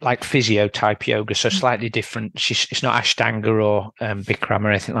and like physio type yoga, so slightly different. It's not Ashtanga or Bikram or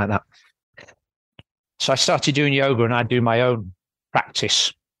anything like that. So I started doing yoga, and I do my own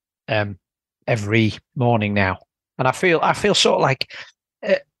practice every morning now. And I feel sort of like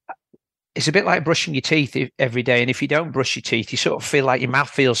it's a bit like brushing your teeth every day. And if you don't brush your teeth, you sort of feel like your mouth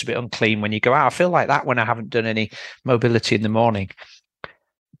feels a bit unclean when you go out. I feel like that when I haven't done any mobility in the morning.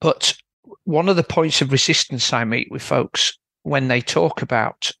 But one of the points of resistance I meet with folks when they talk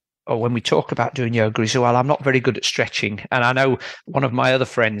about, or when we talk about doing yoga, is, well, I'm not very good at stretching. And I know one of my other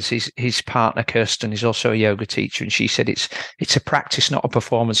friends, his partner Kirsten, is also a yoga teacher, and she said it's a practice, not a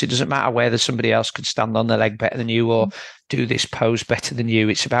performance. It doesn't matter whether somebody else could stand on their leg better than you or do this pose better than you.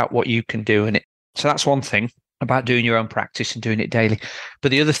 It's about what you can do. So that's one thing about doing your own practice and doing it daily.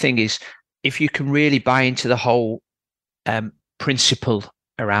 But the other thing is, if you can really buy into the whole principle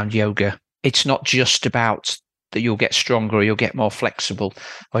around yoga, it's not just about that you'll get stronger or you'll get more flexible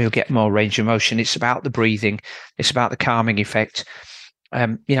or you'll get more range of motion. It's about the breathing. It's about the calming effect.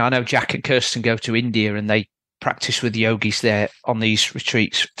 I know Jack and Kirsten go to India and they practice with yogis there on these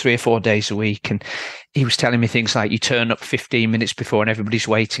retreats 3 or 4 days a week. And he was telling me things like, you turn up 15 minutes before and everybody's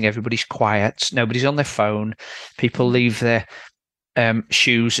waiting, everybody's quiet, nobody's on their phone. People leave their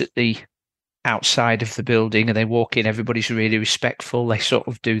shoes at the outside of the building and they walk in, everybody's really respectful. They sort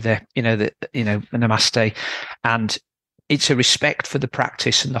of do their namaste, and it's a respect for the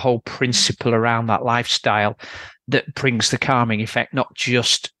practice and the whole principle around that lifestyle that brings the calming effect, not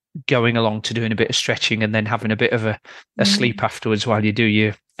just going along to doing a bit of stretching and then having a bit of a sleep afterwards while you do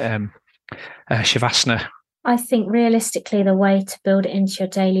your shavasana. I think realistically the way to build it into your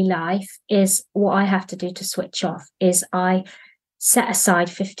daily life is, what I have to do to switch off is I set aside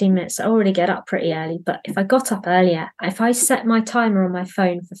 15 minutes. I already get up pretty early, but if I got up earlier, if I set my timer on my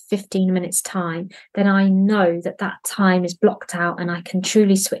phone for 15 minutes time, then I know that time is blocked out and I can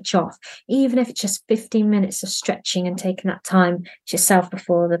truly switch off. Even if it's just 15 minutes of stretching and taking that time to yourself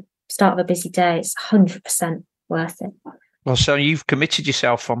before the start of a busy day, it's 100% worth it. Well, so you've committed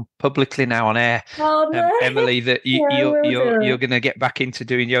yourself on publicly now on air, Emily, that you're going to get back into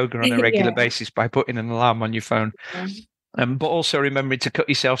doing yoga on a regular basis by putting an alarm on your phone. Yeah. But also remembering to cut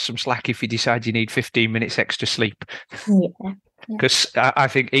yourself some slack if you decide you need 15 minutes extra sleep. Because I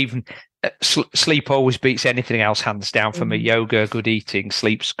think even sleep always beats anything else, hands down for me. Yoga, good eating,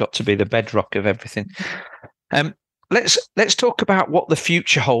 sleep's got to be the bedrock of everything. Let's talk about what the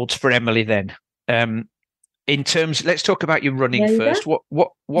future holds for Emily then. Let's talk about your running first.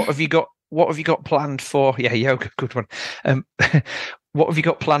 What have you got? What have you got planned for? Yeah, yoga, good one. What have you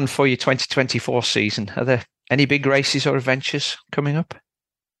got planned for your 2024 season? Are there any big races or adventures coming up?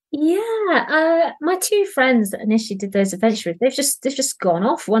 Yeah, my 2 friends that initially did those adventures, they've just gone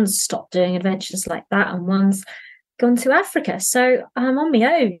off. One's stopped doing adventures like that, and one's gone to Africa. So I'm on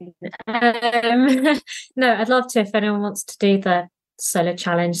my own. No, I'd love to, if anyone wants to do the solo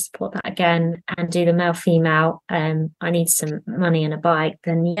challenge, support that again, and do the male-female. I need some money and a bike.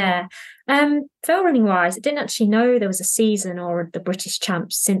 Then yeah. Trail running wise, I didn't actually know there was a season or the British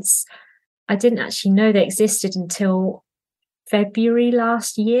Champs, since I didn't actually know they existed until February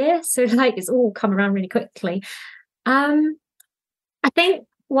last year. So it's all come around really quickly. I think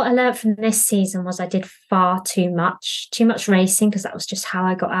what I learned from this season was I did far too much racing, because that was just how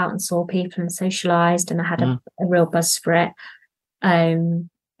I got out and saw people and socialised, and I had a real buzz for it. I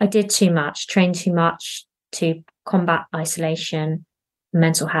did too much, trained too much to combat isolation,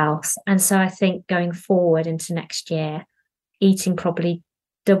 mental health. And so I think going forward into next year, eating probably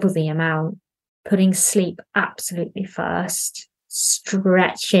double the amount, putting sleep absolutely first,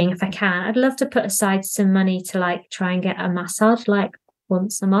 stretching if I can. I'd love to put aside some money to try and get a massage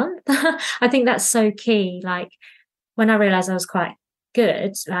once a month. I think that's so key. When I realized I was quite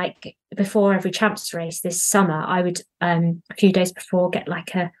good, before every champs race this summer, I would a few days before get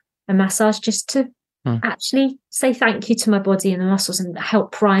a massage, just to actually say thank you to my body and the muscles and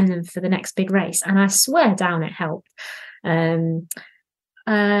help prime them for the next big race. And I swear down it helped.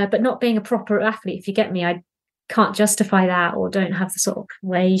 But not being a proper athlete, if you get me, I can't justify that, or don't have the sort of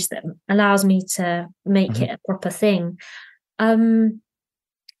wage that allows me to make it a proper thing.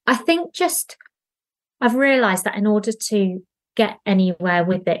 I think I've realized that in order to get anywhere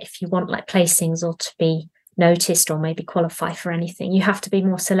with it, if you want placings or to be noticed or maybe qualify for anything, you have to be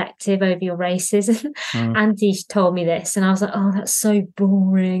more selective over your races. Andy told me this, and I was like, oh, that's so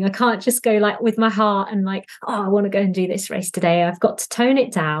boring. I can't just go with my heart and I want to go and do this race today. I've got to tone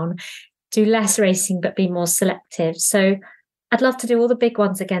it down, do less racing, but be more selective. So I'd love to do all the big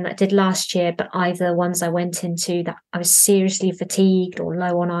ones again that I did last year, but either ones I went into that I was seriously fatigued or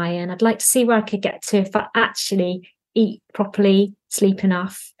low on iron. I'd like to see where I could get to if I actually eat properly, sleep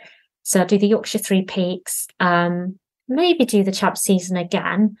enough. So I'll do the Yorkshire Three Peaks, maybe do the Champ season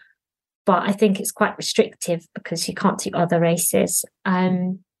again, but I think it's quite restrictive because you can't do other races.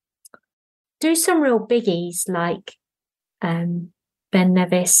 Do some real biggies like Ben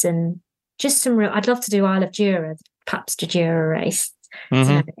Nevis, and just some real, I'd love to do Isle of Jura, perhaps the Jura race.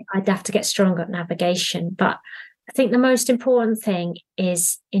 I'd have to get stronger at navigation, but I think the most important thing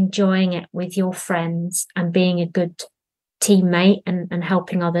is enjoying it with your friends and being a good teammate and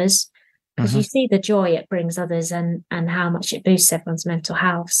helping others, because you see the joy it brings others and how much it boosts everyone's mental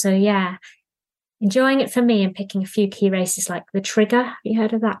health. So yeah, enjoying it for me and picking a few key races like the Trigger. Have you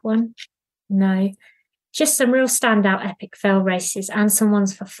heard of that one? No. Just some real standout epic fail races and some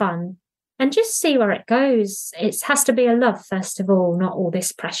ones for fun. And just see where it goes. It has to be a love, first of all, not all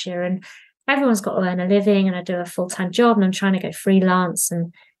this pressure. And everyone's got to earn a living, and I do a full-time job, and I'm trying to go freelance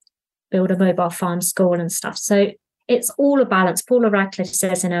and build a mobile farm school and stuff. So it's all a balance. Paula Radcliffe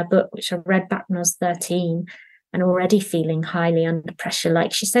says in her book, which I read back when I was 13, and already feeling highly under pressure,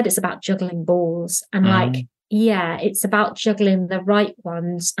 like she said, it's about juggling balls. And like, yeah, it's about juggling the right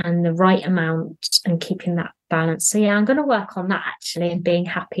ones and the right amount and keeping that balance. So yeah, I'm going to work on that actually, and being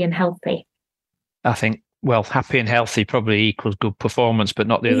happy and healthy. I think, well, happy and healthy probably equals good performance, but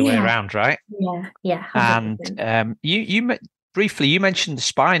not the other way around, right? Yeah. 100%. And you briefly, you mentioned the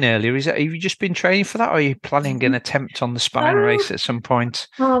spine earlier. Have you just been training for that, or are you planning an attempt on the spine race at some point?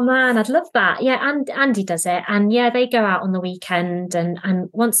 Oh man, I'd love that. Yeah, and Andy does it. And yeah, they go out on the weekend. And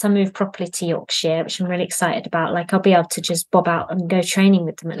once I move properly to Yorkshire, which I'm really excited about, like I'll be able to just bob out and go training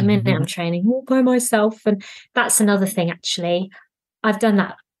with them. At the minute I'm training all by myself. And that's another thing, actually. I've done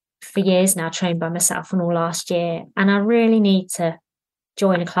that for years now, trained by myself and all last year. And I really need to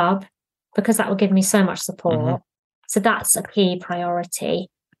join a club, because that will give me so much support. So that's a key priority.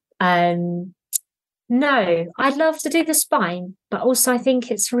 No, I'd love to do the spine, but also I think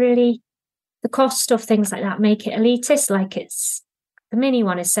it's really the cost of things like that make it elitist. Like the mini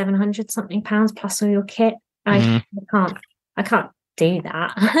one is 700 something pounds plus all your kit. I can't do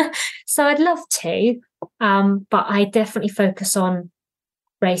that. So I'd love to, but I definitely focus on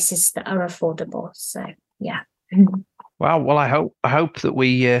races that are affordable. So yeah. Wow. Well, I hope that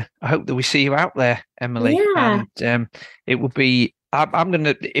we see you out there, Emily. Yeah. And it will be. I'm going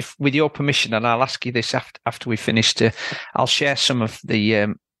to, if with your permission, and I'll ask you this after we finished. I'll share some of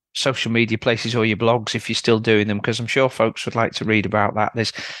the social media places or your blogs if you're still doing them, because I'm sure folks would like to read about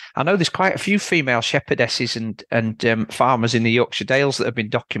that. I know there's quite a few female shepherdesses and farmers in the Yorkshire Dales that have been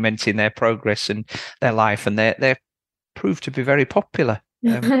documenting their progress and their life, and they're proved to be very popular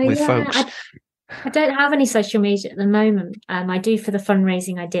with folks. I don't have any social media at the moment. I do for the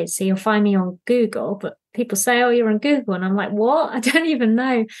fundraising I did. So you'll find me on Google, but people say, oh, you're on Google. And I'm like, what? I don't even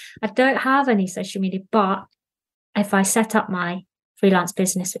know. I don't have any social media. But if I set up my freelance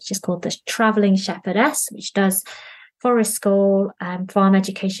business, which is called the Travelling Shepherdess, which does forest school, farm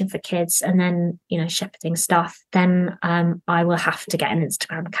education for kids, and then, shepherding stuff, then I will have to get an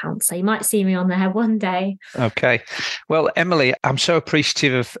Instagram account. So you might see me on there one day. Okay. Well, Emily, I'm so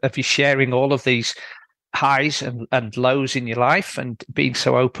appreciative of you sharing all of these highs and lows in your life and being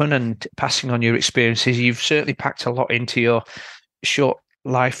so open and passing on your experiences. You've certainly packed a lot into your short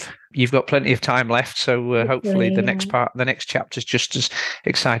life. You've got plenty of time left, so hopefully the next chapter is just as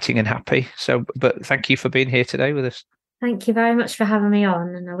exciting and happy. So, but thank you for being here today with us. Thank you very much for having me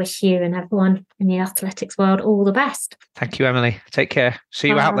on, and I wish you and everyone in the athletics world all the best. Thank you, Emily. Take care. See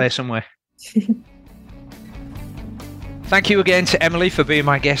you out there somewhere. Thank you again to Emily for being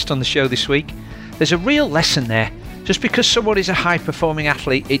my guest on the show this week. There's a real lesson there. Just because someone is a high-performing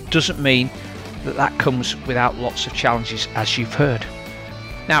athlete, it doesn't mean that comes without lots of challenges, as you've heard.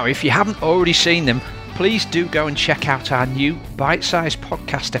 Now, if you haven't already seen them, please do go and check out our new bite-sized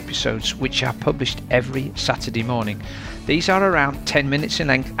podcast episodes, which are published every Saturday morning. These are around 10 minutes in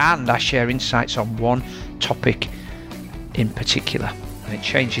length, and I share insights on one topic in particular, and it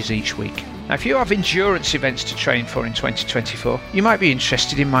changes each week. Now, if you have endurance events to train for in 2024, you might be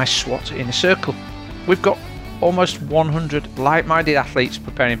interested in my SWAT Inner Circle. We've got almost 100 like-minded athletes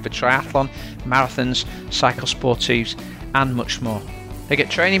preparing for triathlon, marathons, cycle sportives, and much more. They get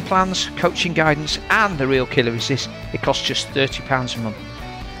training plans, coaching guidance, and the real killer is this: it costs just £30 a month.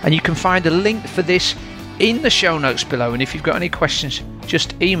 And you can find a link for this in the show notes below. And if you've got any questions,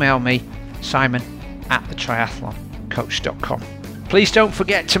 just email me, simon@thetriathloncoach.com. Please don't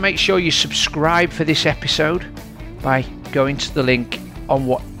forget to make sure you subscribe for this episode by going to the link on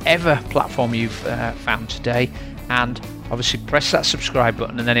whatever platform you've found today, and obviously press that subscribe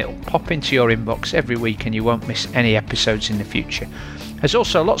button, and then it'll pop into your inbox every week and you won't miss any episodes in the future. There's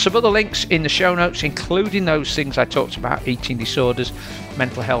also lots of other links in the show notes, including those things I talked about: eating disorders,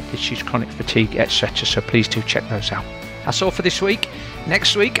 mental health issues, chronic fatigue, etc. So please do check those out. That's all for this week.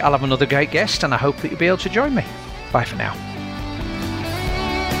 Next week I'll have another great guest, and I hope that you'll be able to join me. Bye for now.